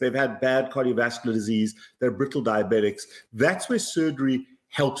sick. They've had bad cardiovascular disease. They're brittle diabetics. That's where surgery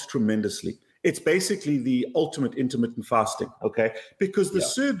helps tremendously. It's basically the ultimate intermittent fasting, okay? Because the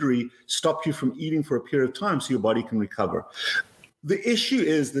surgery stops you from eating for a period of time so your body can recover. The issue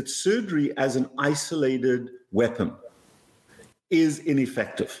is that surgery as an isolated weapon is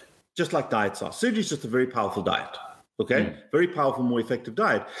ineffective, just like diets are. Surgery is just a very powerful diet, okay? Very powerful, more effective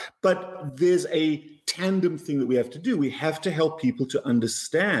diet. But there's a tandem thing that we have to do. We have to help people to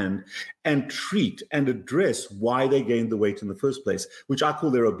understand and treat and address why they gained the weight in the first place, which I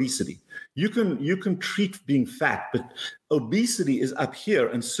call their obesity. You can treat being fat, but obesity is up here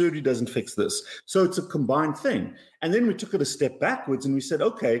and surgery doesn't fix this. So it's a combined thing. And then we took it a step backwards and we said,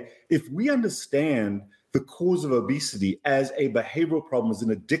 okay, if we understand the cause of obesity as a behavioral problem, as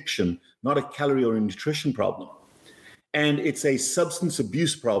an addiction, not a calorie or a nutrition problem, and it's a substance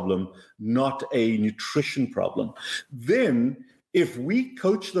abuse problem, not a nutrition problem, then if we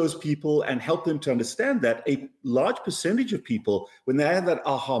coach those people and help them to understand that, a large percentage of people, when they have that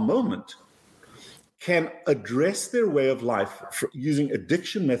aha moment, can address their way of life using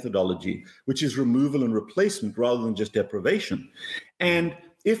addiction methodology, which is removal and replacement rather than just deprivation. And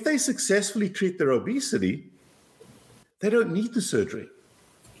if they successfully treat their obesity, they don't need the surgery.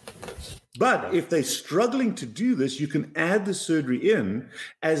 But if they're struggling to do this, you can add the surgery in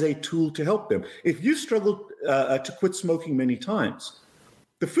as a tool to help them. If you struggled to quit smoking many times,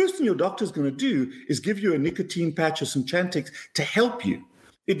 the first thing your doctor is going to do is give you a nicotine patch or some Chantix to help you.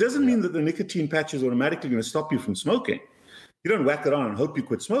 It doesn't mean that the nicotine patch is automatically going to stop you from smoking. You don't whack it on and hope you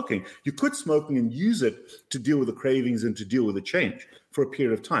quit smoking. You quit smoking and use it to deal with the cravings and to deal with the change for a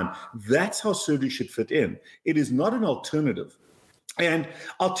period of time. That's how surgery should fit in. It is not an alternative. And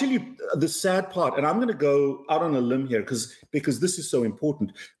I'll tell you the sad part, and I'm going to go out on a limb here because this is so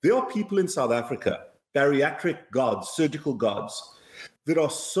important. There are people in South Africa, bariatric gods, surgical gods, that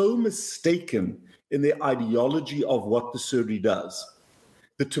are so mistaken in their ideology of what the surgery does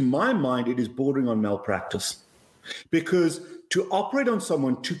that to my mind, it is bordering on malpractice. Because to operate on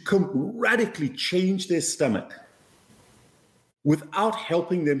someone to radically change their stomach without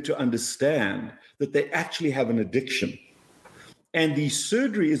helping them to understand that they actually have an addiction, and the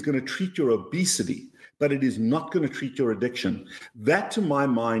surgery is going to treat your obesity, but it is not going to treat your addiction, that to my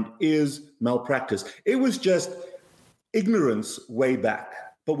mind is malpractice. It was just ignorance way back,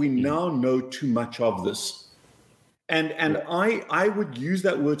 but we now know too much of this. And I would use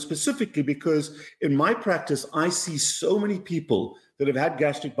that word specifically because in my practice, I see so many people that have had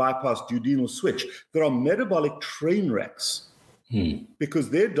gastric bypass, duodenal switch, that are metabolic train wrecks because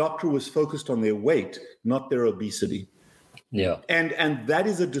their doctor was focused on their weight, not their obesity. Yeah. And that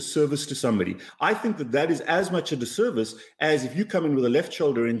is a disservice to somebody. I think that is as much a disservice as if you come in with a left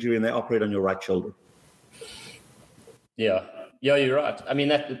shoulder injury and they operate on your right shoulder. Yeah. Yeah, you're right. I mean,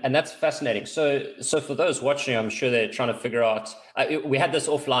 that's fascinating. So for those watching, I'm sure they're trying to figure out, we had this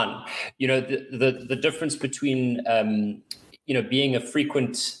offline, the difference between, being a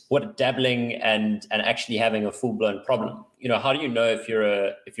frequent, dabbling and actually having a full blown problem. How do you know if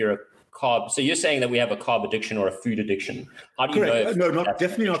you're a carb? So you're saying that we have a carb addiction or a food addiction. How do you Correct. know? No,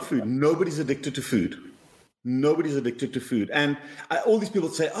 definitely not food. Nobody's addicted to food. Nobody's addicted to food. And all these people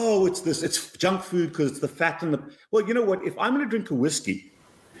say, oh, it's junk food because it's the fat and the... Well, you know what? If I'm going to drink a whiskey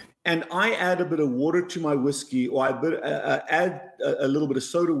and I add a bit of water to my whiskey, or I add a little bit of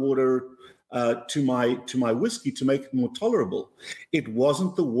soda water to my whiskey to make it more tolerable, it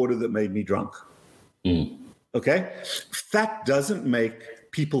wasn't the water that made me drunk. Okay? Fat doesn't make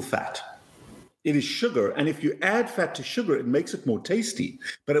people fat. It is sugar. And if you add fat to sugar, it makes it more tasty.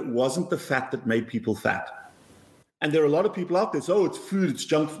 But it wasn't the fat that made people fat. And there are a lot of people out there say, oh, it's food, it's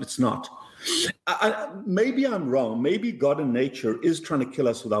junk food. It's not. Maybe I'm wrong. Maybe God and nature is trying to kill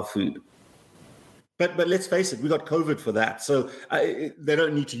us with our food. But let's face it, we got COVID for that. So they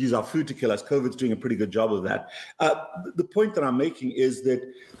don't need to use our food to kill us. COVID's doing a pretty good job of that. The point that I'm making is that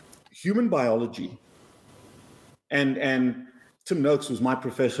human biology, and Tim Noakes was my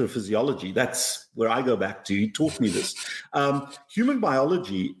professor of physiology. That's where I go back to. He taught me this. Human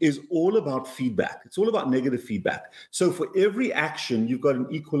biology is all about feedback. It's all about negative feedback. So for every action, you've got an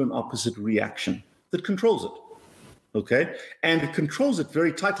equal and opposite reaction that controls it. Okay? And it controls it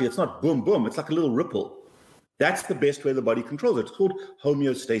very tightly. It's not boom, boom. It's like a little ripple. That's the best way the body controls it. It's called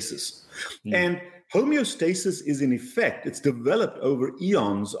homeostasis. And homeostasis is, in effect, it's developed over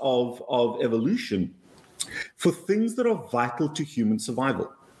eons of evolution for things that are vital to human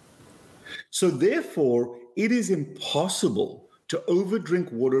survival. So therefore, it is impossible to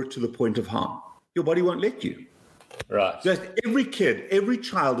overdrink water to the point of harm. Your body won't let you. Right. Just every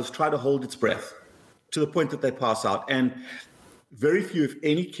child has tried to hold its breath to the point that they pass out. And very few, if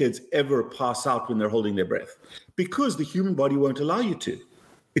any, kids ever pass out when they're holding their breath because the human body won't allow you to.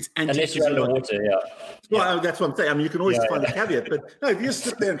 It's unless you're underwater, yeah. Well, that's what I'm saying. I mean, you can always find a caveat, but no, if you just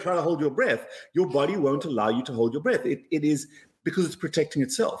sit there and try to hold your breath, your body won't allow you to hold your breath. It is because it's protecting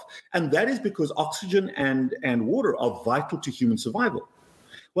itself. And that is because oxygen and water are vital to human survival.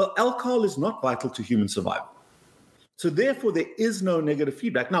 Well, alcohol is not vital to human survival. So therefore, there is no negative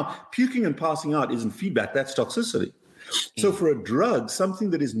feedback. Now, puking and passing out isn't feedback. That's toxicity. So for a drug, something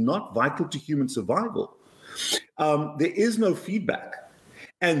that is not vital to human survival, there is no feedback.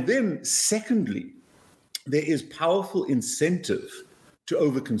 And then secondly, there is powerful incentive to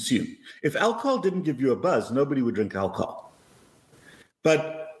overconsume. If alcohol didn't give you a buzz, nobody would drink alcohol.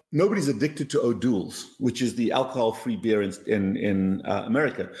 But nobody's addicted to O'Doul's, which is the alcohol-free beer in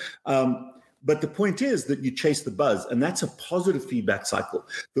America. But the point is that you chase the buzz, and that's a positive feedback cycle.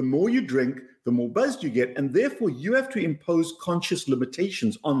 The more you drink, the more buzzed you get, and therefore you have to impose conscious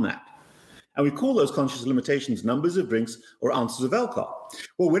limitations on that. And we call those conscious limitations numbers of drinks or ounces of alcohol.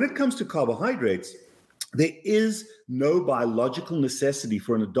 Well, when it comes to carbohydrates, there is no biological necessity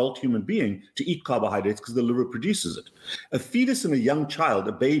for an adult human being to eat carbohydrates because the liver produces it. A fetus and a young child,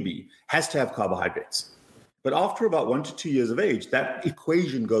 a baby, has to have carbohydrates. But after about 1 to 2 years of age, that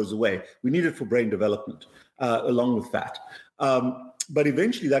equation goes away. We need it for brain development, along with fat. But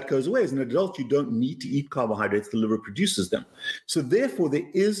eventually that goes away. As an adult, you don't need to eat carbohydrates. The liver produces them. So therefore, there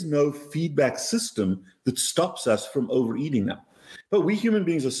is no feedback system that stops us from overeating them. But we human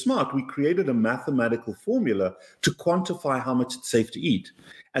beings are smart. We created a mathematical formula to quantify how much it's safe to eat.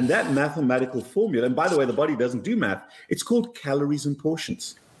 And that mathematical formula, and by the way, the body doesn't do math, it's called calories and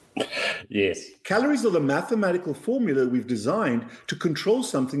portions. Yes. Calories are the mathematical formula we've designed to control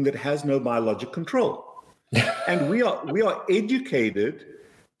something that has no biologic control. And we are educated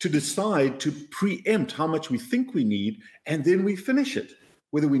to decide to preempt how much we think we need, and then we finish it,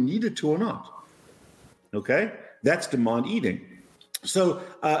 whether we need it to or not. Okay? That's demand eating. So,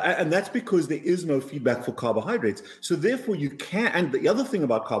 and that's because there is no feedback for carbohydrates. So therefore you can't, and the other thing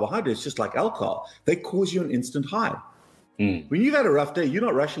about carbohydrates, just like alcohol, they cause you an instant high. When you've had a rough day, you're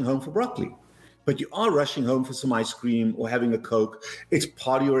not rushing home for broccoli, but you are rushing home for some ice cream or having a Coke. It's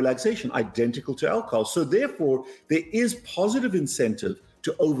part of your relaxation, identical to alcohol. So therefore, there is positive incentive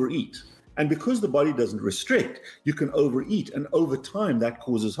to overeat. And because the body doesn't restrict, you can overeat. And over time, that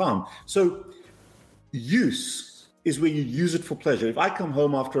causes harm. So use is where you use it for pleasure. If I come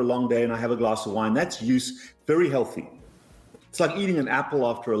home after a long day and I have a glass of wine, that's use, very healthy. It's like eating an apple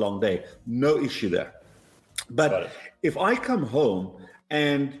after a long day. No issue there. But if I come home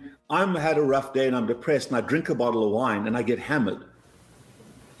and I'm had a rough day and I'm depressed and I drink a bottle of wine and I get hammered,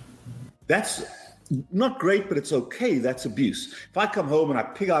 that's not great, but it's okay. That's abuse. If I come home and I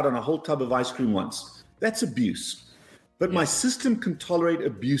pig out on a whole tub of ice cream once, that's abuse. But my system can tolerate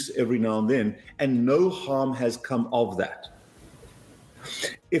abuse every now and then, and no harm has come of that.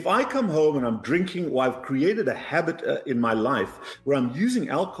 If I come home and I'm drinking, or I've created a habit in my life where I'm using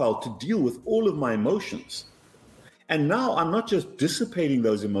alcohol to deal with all of my emotions, and now I'm not just dissipating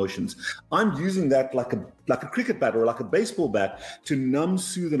those emotions, I'm using that like a cricket bat or like a baseball bat to numb,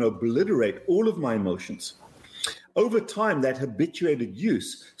 soothe, and obliterate all of my emotions. Over time, that habituated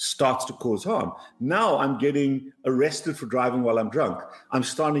use starts to cause harm. Now I'm getting arrested for driving while I'm drunk. I'm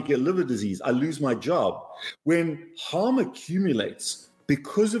starting to get liver disease. I lose my job. When harm accumulates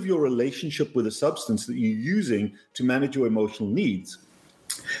because of your relationship with a substance that you're using to manage your emotional needs,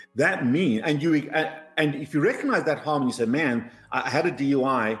 that means, and if you recognize that harm and you say, man, I had a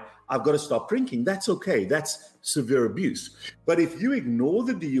DUI, I've got to stop drinking, that's okay. That's severe abuse. But if you ignore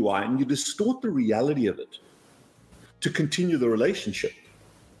the DUI and you distort the reality of it to continue the relationship,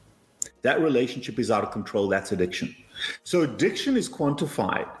 that relationship is out of control. That's addiction. So addiction is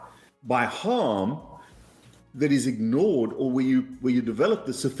quantified by harm that is ignored, or where you develop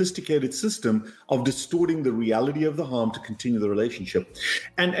the sophisticated system of distorting the reality of the harm to continue the relationship.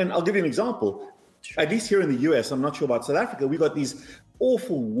 And I'll give you an example. At least here in the US, I'm not sure about South Africa, we got these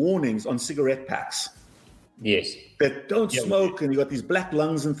awful warnings on cigarette packs. Yes. That don't smoke, and you got these black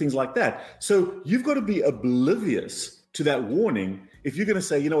lungs and things like that. So you've got to be oblivious to that warning if you're going to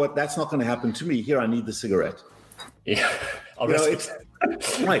say, you know what, that's not going to happen to me. Here, I need the cigarette. Yeah. Right.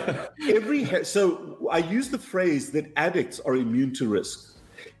 So I use the phrase that addicts are immune to risk.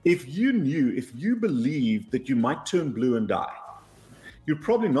 If you believe that you might turn blue and die, you're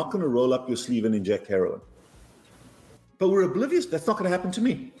probably not going to roll up your sleeve and inject heroin. But we're oblivious. That's not going to happen to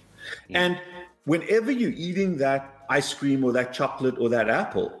me. Yeah. And whenever you're eating that ice cream or that chocolate or that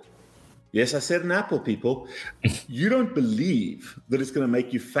apple, yes, I said an apple, people, you don't believe that it's going to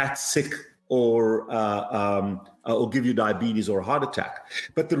make you fat, sick, or give you diabetes or a heart attack.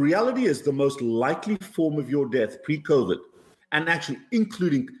 But the reality is the most likely form of your death pre-COVID, and actually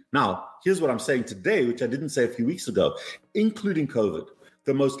including, now, here's what I'm saying today, which I didn't say a few weeks ago, including COVID,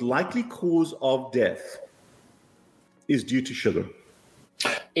 the most likely cause of death is due to sugar.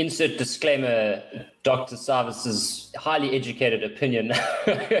 Insert disclaimer, Dr. Cywes' highly educated opinion.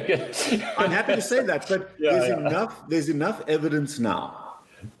 I'm happy to say that, but there's enough evidence now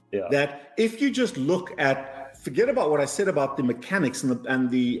that if you just look at, forget about what I said about the mechanics and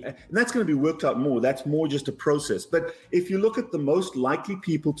that's going to be worked out more. That's more just a process. But if you look at the most likely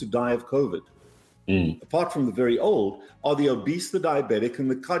people to die of COVID, apart from the very old, are the obese, the diabetic,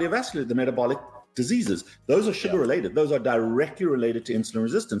 and the cardiovascular, the metabolic diseases. Those are sugar related. Those are directly related to insulin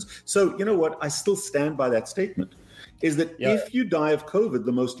resistance. So you know what? I still stand by that statement, is that if you die of COVID,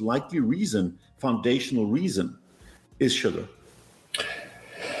 the most likely reason, foundational reason, is sugar.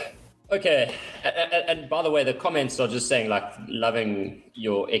 Okay. And by the way, the comments are just saying, like, loving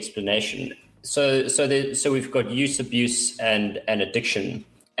your explanation. So we've got use, abuse, and addiction.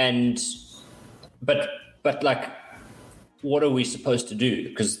 But like, what are we supposed to do?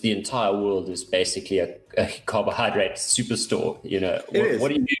 Because the entire world is basically a carbohydrate superstore.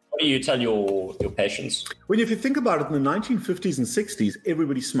 What do you tell your patients? If you think about it, in the 1950s and 60s,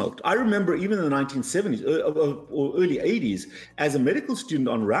 everybody smoked. I remember even in the 1970s or early 80s, as a medical student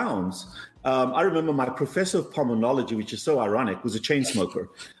on rounds, I remember my professor of pulmonology, which is so ironic, was a chain smoker.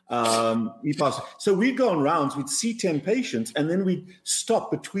 He passed. So we'd go on rounds, we'd see 10 patients, and then we'd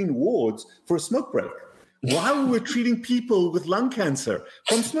stop between wards for a smoke break, while we were treating people with lung cancer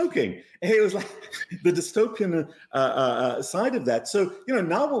from smoking. And it was like the dystopian side of that. So,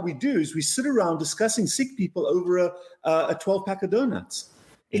 now what we do is we sit around discussing sick people over a 12-pack of donuts.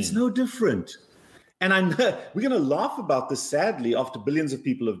 It's no different. And I know we're going to laugh about this, sadly, after billions of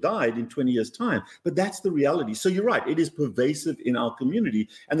people have died in 20 years' time. But that's the reality. So you're right. It is pervasive in our community.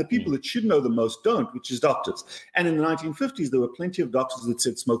 And the people that should know the most don't, which is doctors. And in the 1950s, there were plenty of doctors that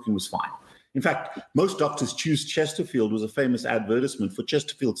said smoking was fine. In fact, most doctors choose Chesterfield, was a famous advertisement for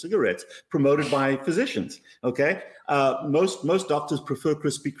Chesterfield cigarettes promoted by physicians. Okay. Most doctors prefer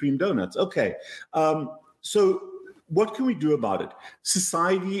Krispy Kreme donuts. Okay. So what can we do about it?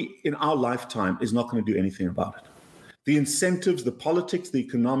 Society in our lifetime is not going to do anything about it. The incentives, the politics, the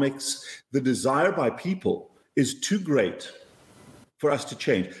economics, the desire by people is too great for us to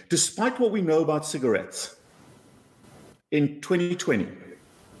change. Despite what we know about cigarettes, in 2020,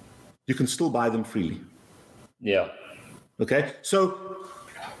 you can still buy them freely. Yeah. Okay. So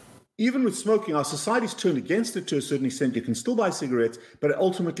even with smoking, our society's turned against it to a certain extent. You can still buy cigarettes, but it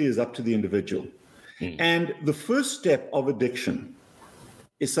ultimately is up to the individual. And the first step of addiction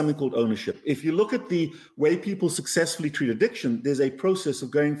is something called ownership. If you look at the way people successfully treat addiction, there's a process of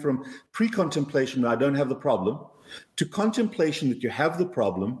going from pre-contemplation, where I don't have the problem, to contemplation that you have the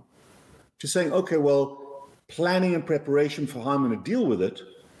problem, to saying, okay, well, planning and preparation for how I'm going to deal with it,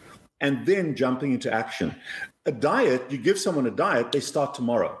 and then jumping into action. A diet, you give someone a diet, they start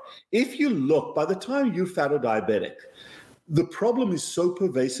tomorrow. If you look, by the time you're fat or diabetic, the problem is so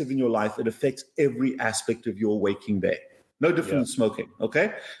pervasive in your life, it affects every aspect of your waking day. No different than smoking,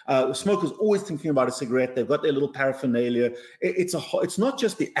 okay? Smokers always thinking about a cigarette. They've got their little paraphernalia. It's not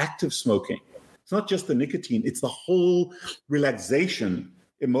just the act of smoking. It's not just the nicotine. It's the whole relaxation,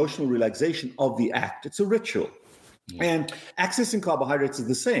 emotional relaxation of the act. It's a ritual. And accessing carbohydrates is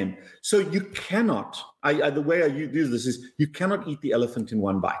the same. So you cannot, the way I use this is, you cannot eat the elephant in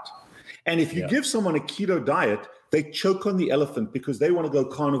one bite. And if you give someone a keto diet, they choke on the elephant because they want to go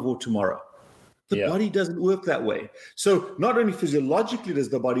carnivore tomorrow. The body doesn't work that way. So not only physiologically does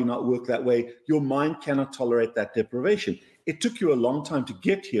the body not work that way, your mind cannot tolerate that deprivation. It took you a long time to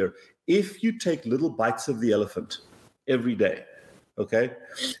get here. If you take little bites of the elephant every day, okay,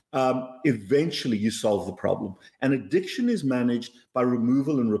 eventually you solve the problem. And addiction is managed by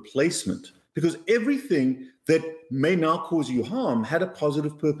removal and replacement, because everything that may now cause you harm had a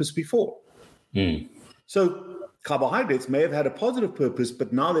positive purpose before. So carbohydrates may have had a positive purpose,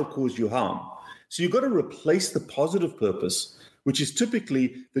 but now they've caused you harm. So you've got to replace the positive purpose, which is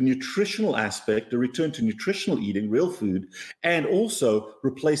typically the nutritional aspect, a return to nutritional eating, real food, and also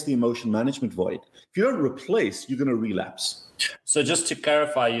replace the emotion management void. If you don't replace, you're going to relapse. So just to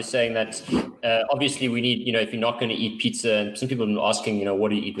clarify, you're saying that obviously we need, if you're not going to eat pizza, and some people have been asking, what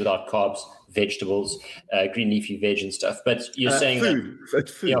do you eat without carbs, vegetables, green leafy veg and stuff. But you're saying food.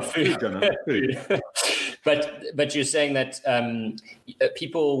 Food. But you're saying that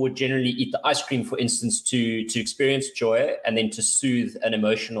people would generally eat the ice cream, for instance, to experience joy and then to soothe an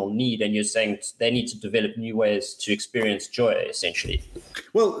emotional need. And you're saying they need to develop new ways to experience joy, essentially.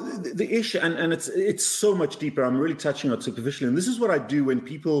 Well, the issue, and it's so much deeper. I'm really touching on it superficially. And this is what I do when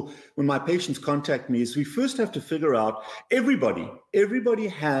my patients contact me, is we first have to figure out everybody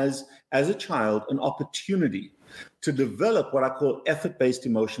has, as a child, an opportunity to develop what I call effort-based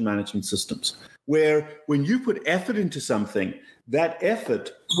emotion management systems, where when you put effort into something, that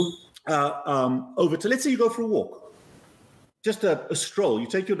effort over to, let's say you go for a walk, just a stroll. You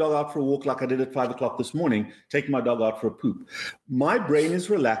take your dog out for a walk like I did at 5 o'clock this morning, taking my dog out for a poop. My brain is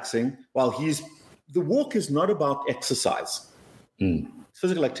relaxing while the walk is not about exercise. It's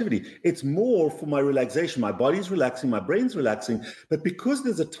physical activity. It's more for my relaxation. My body's relaxing, my brain's relaxing, but because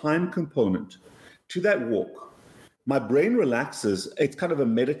there's a time component to that walk, my brain relaxes. It's kind of a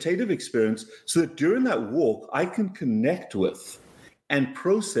meditative experience, so that during that walk, I can connect with and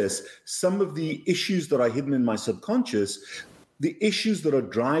process some of the issues that are hidden in my subconscious, the issues that are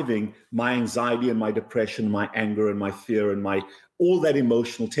driving my anxiety and my depression, my anger and my fear and all that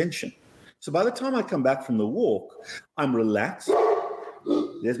emotional tension. So by the time I come back from the walk, I'm relaxed.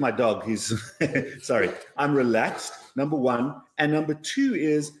 There's my dog. He's sorry. I'm relaxed, number one. And number two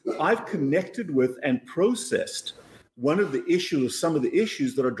is I've connected with and processed one of the issues, some of the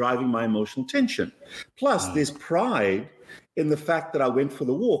issues that are driving my emotional tension. Plus, there's pride in the fact that I went for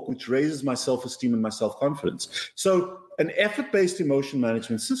the walk, which raises my self-esteem and my self-confidence. So an effort-based emotion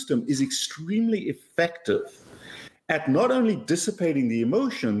management system is extremely effective at not only dissipating the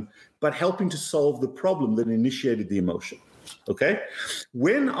emotion, but helping to solve the problem that initiated the emotion. Okay?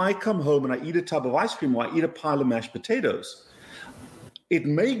 When I come home and I eat a tub of ice cream or I eat a pile of mashed potatoes, it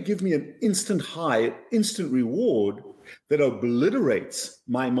may give me an instant high, instant reward that obliterates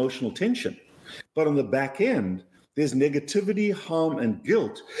my emotional tension. But on the back end, there's negativity, harm, and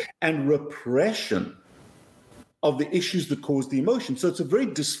guilt, and repression of the issues that cause the emotion. So it's a very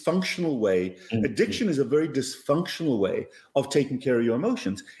dysfunctional way. Addiction is a very dysfunctional way of taking care of your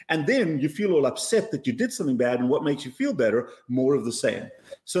emotions. And then you feel all upset that you did something bad, and what makes you feel better? More of the same.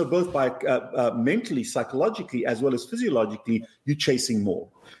 So both by mentally, psychologically, as well as physiologically, you're chasing more.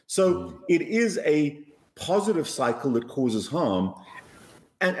 So it is a positive cycle that causes harm.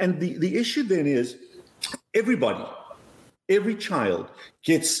 And the issue then is everybody, every child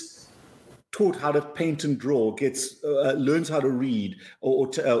gets taught how to paint and draw, learns how to read or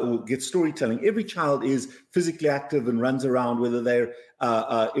gets storytelling. Every child is physically active and runs around, whether they're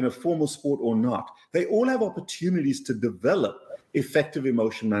in a formal sport or not. They all have opportunities to develop effective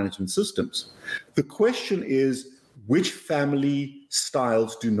emotion management systems. The question is, which family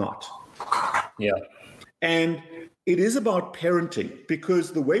styles do not? Yeah. And it is about parenting,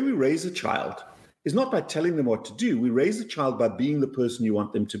 because the way we raise a child is not by telling them what to do. We raise a child by being the person you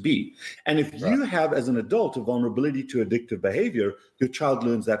want them to be. And if you have, as an adult, a vulnerability to addictive behavior, your child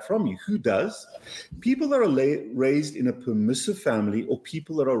learns that from you. Who does? People that are raised in a permissive family, or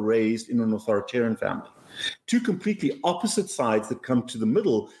people that are raised in an authoritarian family. Two completely opposite sides that come to the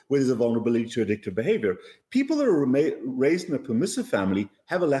middle where there's a vulnerability to addictive behavior. People that are raised in a permissive family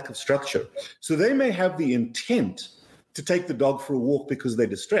have a lack of structure. So they may have the intent to take the dog for a walk because they're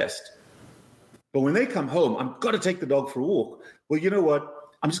distressed. But when they come home, I've got to take the dog for a walk. Well, you know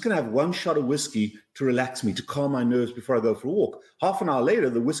what? I'm just going to have one shot of whiskey to relax me, to calm my nerves before I go for a walk. Half an hour later,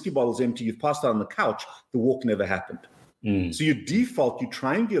 the whiskey bottle's empty. You've passed out on the couch. The walk never happened. So you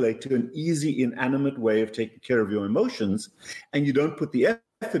triangulate to an easy, inanimate way of taking care of your emotions, and you don't put the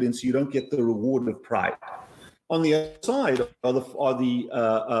effort in, so you don't get the reward of pride. On the other side are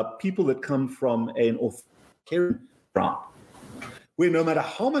the people that come from an authoritarian background, where no matter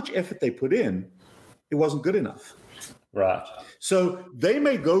how much effort they put in, it wasn't good enough. Right. So they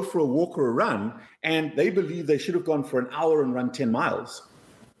may go for a walk or a run, and they believe they should have gone for an hour and run 10 miles.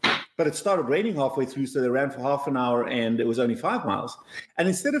 But it started raining halfway through, so they ran for half an hour, and it was only 5 miles. And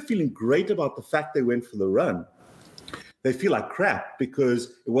instead of feeling great about the fact they went for the run, they feel like crap because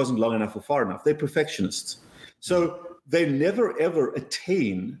it wasn't long enough or far enough. They're perfectionists. So they never, ever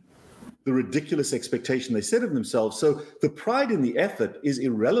attain the ridiculous expectation they set of themselves. So the pride in the effort is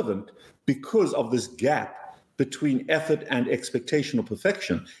irrelevant because of this gap between effort and expectation or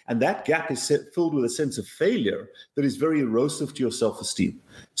perfection. And that gap is filled with a sense of failure that is very erosive to your self-esteem.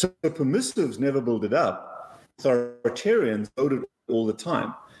 So permissives never build it up. Authoritarians build it all the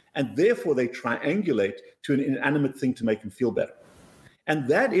time. And therefore they triangulate to an inanimate thing to make them feel better. And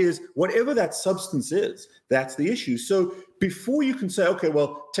that is, whatever that substance is, that's the issue. So before you can say, okay,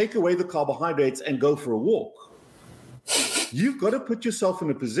 well, take away the carbohydrates and go for a walk, you've got to put yourself in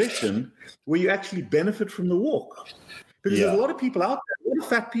a position where you actually benefit from the walk. Because there's a lot of people out there, a lot of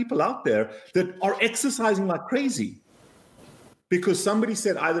fat people out there that are exercising like crazy because somebody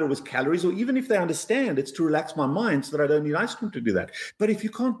said either it was calories, or even if they understand it's to relax my mind so that I don't need ice cream to do that. But if you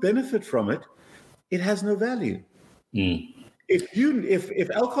can't benefit from it, it has no value. If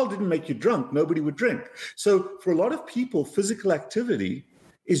alcohol didn't make you drunk, nobody would drink. So for a lot of people, physical activity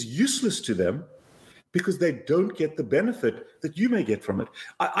is useless to them because they don't get the benefit that you may get from it.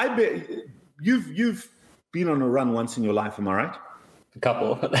 I bet you've been on a run once in your life, am I right? A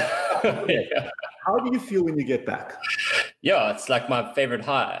couple. Yeah. How do you feel when you get back? Yeah, it's like my favorite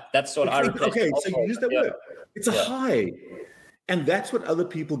high. That's what I replace. Okay, so you use that word. It's a high. And that's what other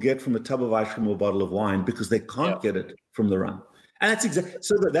people get from a tub of ice cream or a bottle of wine because they can't get it from the run. And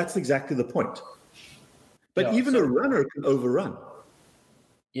that's exactly the point. But even a runner can overrun.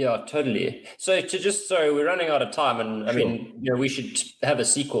 Yeah, totally. So we're running out of time, and I mean, we should have a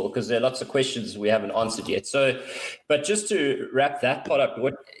sequel because there are lots of questions we haven't answered yet. So, but just to wrap that part up,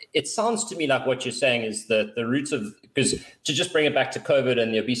 what it sounds to me like what you're saying is that the roots of, because to just bring it back to COVID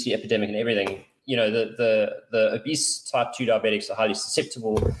and the obesity epidemic and everything, the obese type 2 diabetics are highly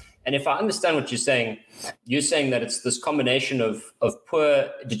susceptible. And if I understand what you're saying that it's this combination of poor,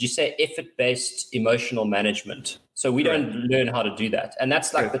 did you say effort-based emotional management? So we don't learn how to do that. And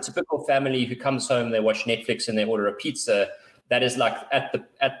that's like the typical family who comes home, they watch Netflix and they order a pizza. That is like at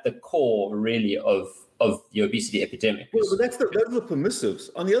the core really of the obesity epidemic. Well, but those are the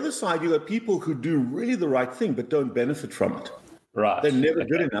permissives. On the other side, you got people who do really the right thing but don't benefit from it. Right. They're never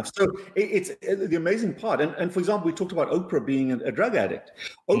good enough. So it's the amazing part. And for example, we talked about Oprah being a drug addict.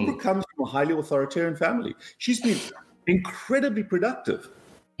 Oprah comes from a highly authoritarian family. She's been incredibly productive.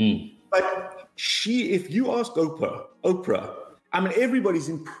 But if you ask Oprah, I mean, everybody's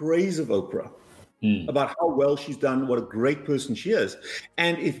in praise of Oprah about how well she's done, what a great person she is.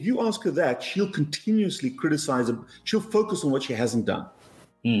 And if you ask her that, she'll continuously criticize him. She'll focus on what she hasn't done.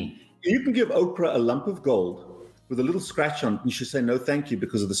 You can give Oprah a lump of gold with a little scratch on it, and she'll say, no, thank you,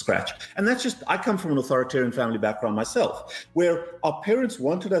 because of the scratch. And that's just, I come from an authoritarian family background myself, where our parents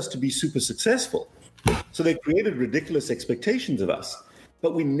wanted us to be super successful. So they created ridiculous expectations of us,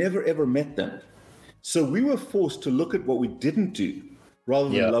 but we never, ever met them. So we were forced to look at what we didn't do rather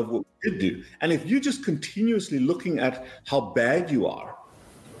than love what we did do. And if you're just continuously looking at how bad you are,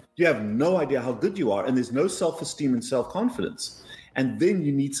 you have no idea how good you are, and there's no self-esteem and self-confidence. And then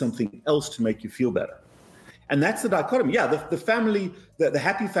you need something else to make you feel better. And that's the dichotomy. Yeah, the family, the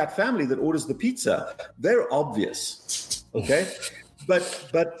happy fat family that orders the pizza, they're obvious, okay? But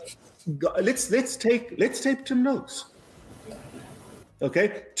let's take Tim Noakes.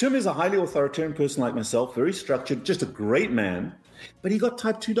 Okay, Tim is a highly authoritarian person like myself, very structured, just a great man, but he got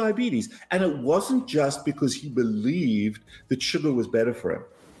type 2 diabetes. And it wasn't just because he believed that sugar was better for him.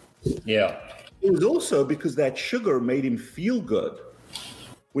 Yeah. It was also because that sugar made him feel good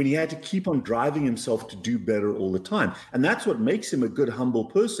when he had to keep on driving himself to do better all the time. And that's what makes him a good, humble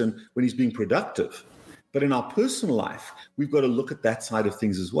person when he's being productive. But in our personal life, we've got to look at that side of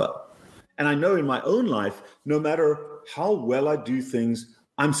things as well. And I know in my own life, no matter how well I do things,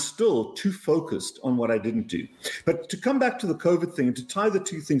 I'm still too focused on what I didn't do. But to come back to the COVID thing and to tie the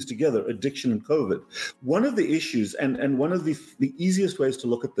two things together, addiction and COVID, one of the issues and one of the easiest ways to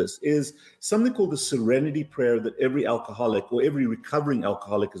look at this is something called the serenity prayer that every alcoholic or every recovering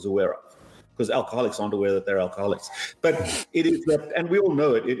alcoholic is aware of. Because alcoholics aren't aware that they're alcoholics. But it is, and we all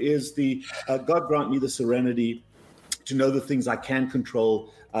know it, it is the God grant me the serenity to know the things I can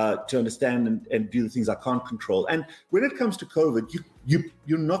control, to understand and do the things I can't control. And when it comes to COVID,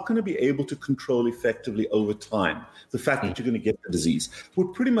 you're not going to be able to control effectively over time the fact that you're going to get the disease. We're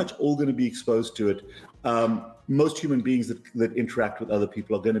pretty much all going to be exposed to it. Most human beings that interact with other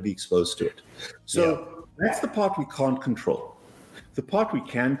people are going to be exposed to it. So that's the part we can't control. The part we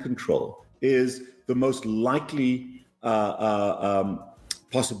can control is the most likely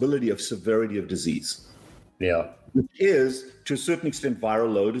possibility of severity of disease. Yeah. Which is, to a certain extent,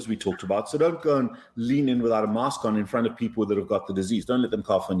 viral load, as we talked about. So don't go and lean in without a mask on in front of people that have got the disease. Don't let them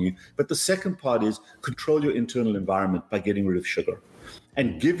cough on you. But the second part is control your internal environment by getting rid of sugar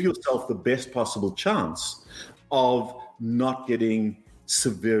and give yourself the best possible chance of not getting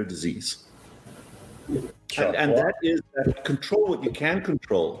severe disease. Sure. And that is that control what you can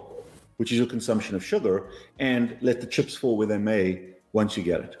control, which is your consumption of sugar, and let the chips fall where they may once you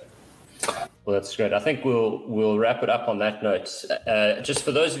get it. Well, that's great. I think we'll wrap it up on that note. Just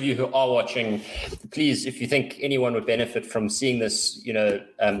for those of you who are watching, please, if you think anyone would benefit from seeing this,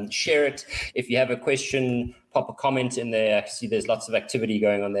 share it. If you have a question, pop a comment in there. I see there's lots of activity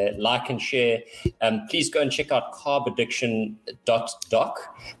going on there. Like and share. Please go and check out carbaddiction.doc.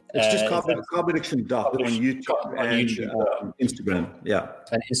 It's just Carb Addiction Doc on YouTube and Instagram. Yeah.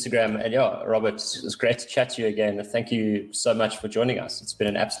 And Instagram. And Robert, it's great to chat to you again. Thank you so much for joining us. It's been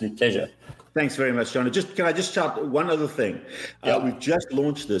an absolute pleasure. Thanks very much, John. Can I just shout one other thing? We've just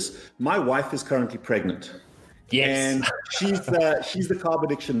launched this. My wife is currently pregnant. Yes. And she's the Carb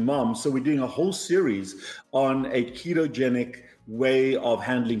Addiction mom. So we're doing a whole series on a ketogenic way of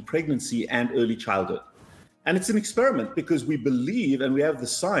handling pregnancy and early childhood. And it's an experiment because we believe and we have the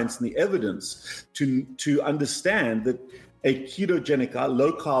science and the evidence to understand that a ketogenic,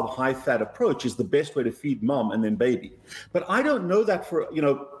 low-carb, high-fat approach is the best way to feed mom and then baby. But I don't know that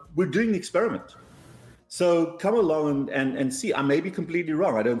we're doing the experiment. So come along and see. I may be completely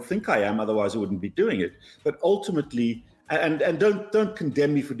wrong. I don't think I am. Otherwise, I wouldn't be doing it. But ultimately, and don't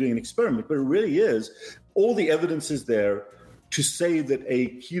condemn me for doing an experiment, but it really is. All the evidence is there to say that a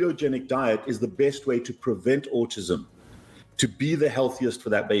ketogenic diet is the best way to prevent autism, to be the healthiest for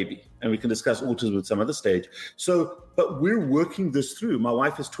that baby. And we can discuss autism at some other stage. But we're working this through. My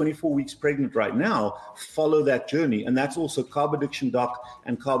wife is 24 weeks pregnant right now. Follow that journey. And that's also Carb Addiction Doc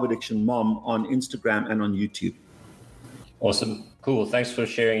and Carb Addiction Mom on Instagram and on YouTube. Awesome. Cool. Thanks for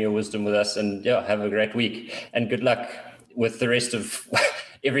sharing your wisdom with us. And have a great week. And good luck with the rest of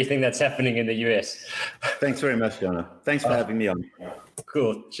everything that's happening in the US. Thanks very much, Jono. Thanks for having me on.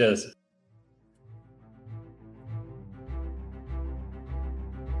 Cool. Cheers.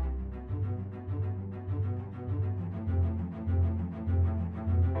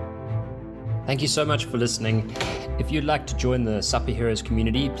 Thank you so much for listening. If you'd like to join the Supper Heroes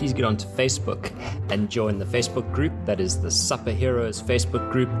community, please get onto Facebook and join the Facebook group. That is the Supper Heroes Facebook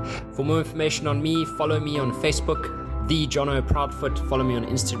group. For more information on me, follow me on Facebook, the Jono Proudfoot. Follow me on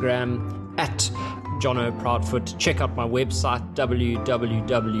Instagram at Jono Proudfoot. Check out my website,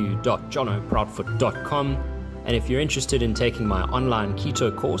 www.jonoproudfoot.com. And if you're interested in taking my online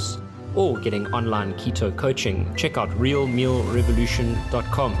keto course or getting online keto coaching, check out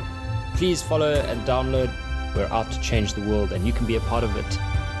realmealrevolution.com. Please follow and download. We're out to change the world, and you can be a part of it.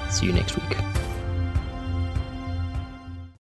 See you next week.